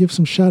and give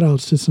some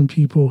shout-outs to some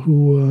people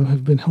who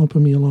have been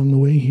helping me along the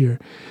way here.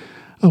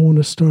 I want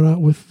to start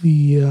out with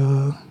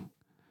the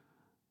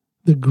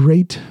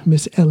great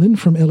Miss Ellen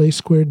from LA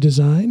Squared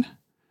Design.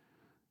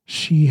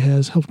 She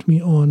has helped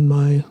me on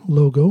my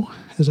logo.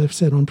 As I've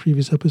said on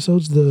previous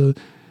episodes, the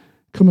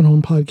Coming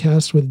Home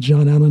podcast with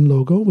John Allen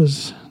logo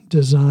was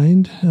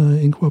designed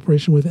in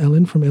cooperation with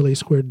Ellen from LA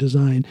Squared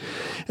Design.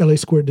 LA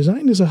Squared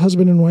Design is a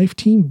husband and wife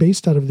team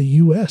based out of the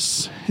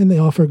U.S., and they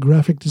offer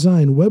graphic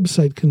design,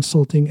 website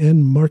consulting,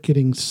 and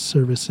marketing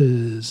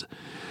services.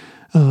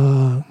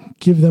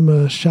 Give them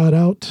a shout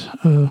at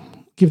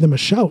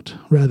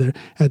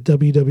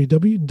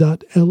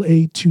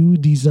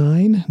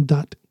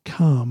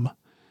www.la2design.com.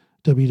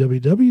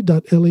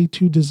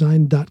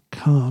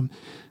 www.la2design.com.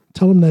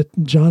 Tell them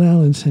that John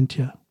Allen sent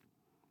you.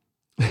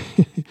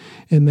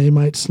 And they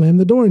might slam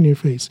the door in your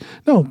face.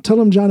 No, tell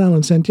them John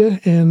Allen sent you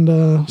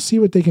and see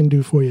what they can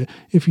do for you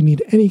if you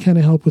need any kind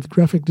of help with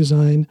graphic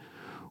design,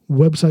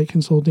 website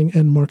consulting,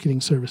 and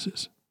marketing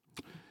services.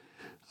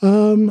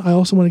 I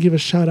also want to give a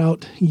shout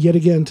out yet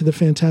again to the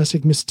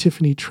fantastic Miss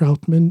Tiffany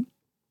Troutman.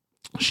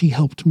 She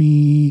helped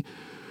me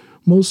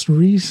most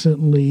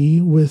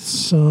recently with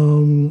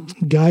some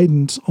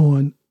guidance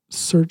on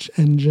search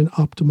engine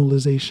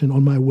optimization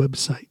on my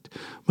website.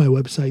 My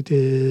website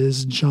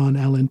is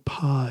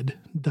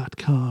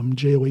johnallenpod.com,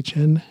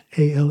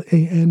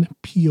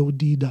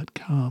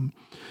 JohnAllanPod.com.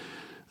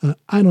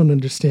 I don't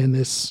understand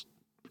this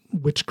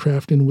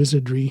witchcraft and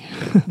wizardry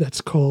that's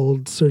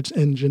called search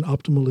engine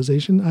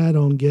optimization. I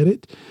don't get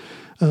it.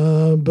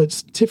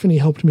 But Tiffany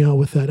helped me out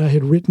with that. I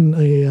had written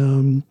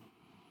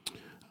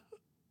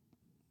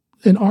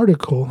an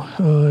article.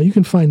 You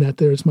can find that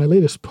there. It's my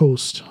latest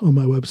post on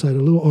my website,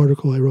 a little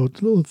article I wrote,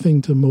 a little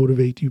thing to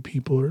motivate you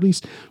people, or at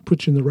least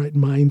put you in the right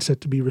mindset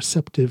to be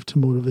receptive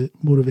to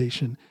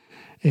motivation.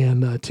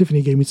 And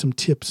Tiffany gave me some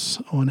tips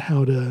on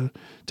how to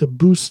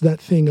boost that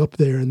thing up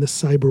there in the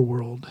cyber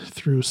world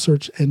through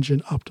search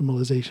engine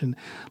optimization.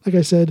 Like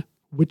I said,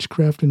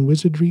 witchcraft and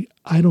wizardry,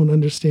 I don't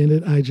understand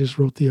it. I just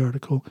wrote the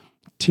article.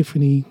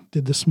 Tiffany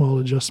did the small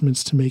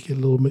adjustments to make it a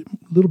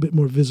little bit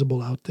more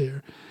visible out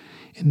there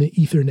in the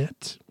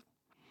Ethernet.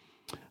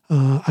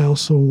 I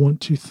also want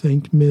to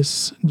thank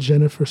Miss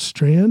Jennifer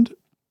Strand,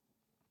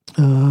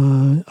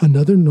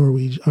 another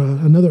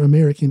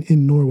American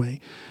in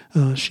Norway.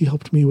 She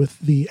helped me with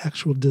the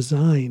actual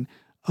design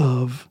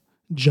of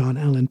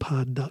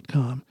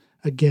johnallenpod.com.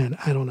 Again,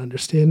 I don't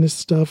understand this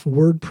stuff.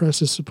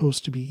 WordPress is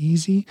supposed to be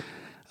easy.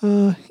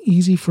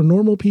 Easy for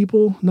normal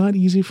people, not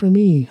easy for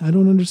me. I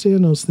don't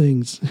understand those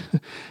things.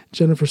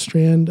 Jennifer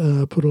Strand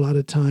put a lot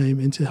of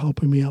time into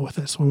helping me out with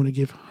that, so I want to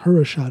give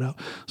her a shout out.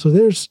 So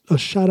there's a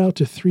shout out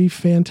to 3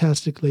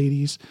 fantastic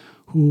ladies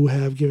who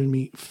have given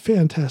me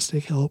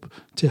fantastic help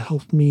to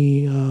help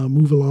me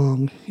move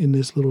along in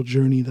this little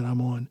journey that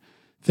I'm on.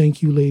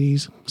 Thank you,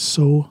 ladies,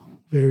 so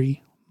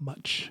very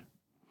much.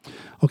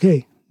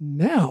 Okay,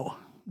 now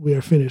we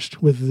are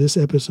finished with this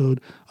episode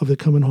of the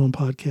Coming Home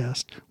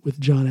podcast with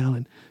John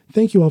Allen.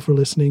 Thank you all for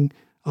listening.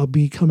 I'll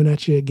be coming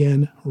at you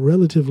again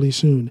relatively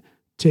soon.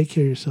 Take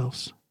care of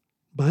yourselves.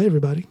 Bye,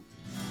 everybody.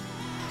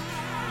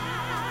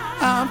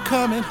 I'm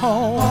coming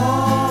home.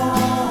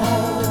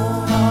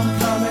 I'm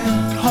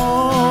coming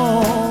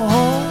home.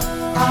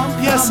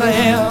 Yes, I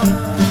am.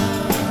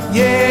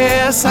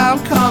 Yes,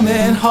 I'm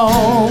coming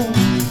home.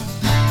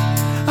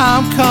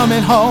 I'm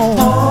coming home.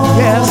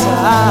 Yes,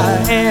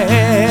 I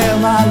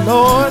am, my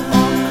Lord.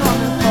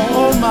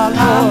 Oh, my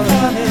Lord.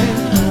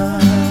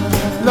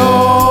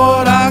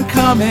 Lord, I'm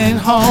coming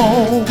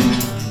home.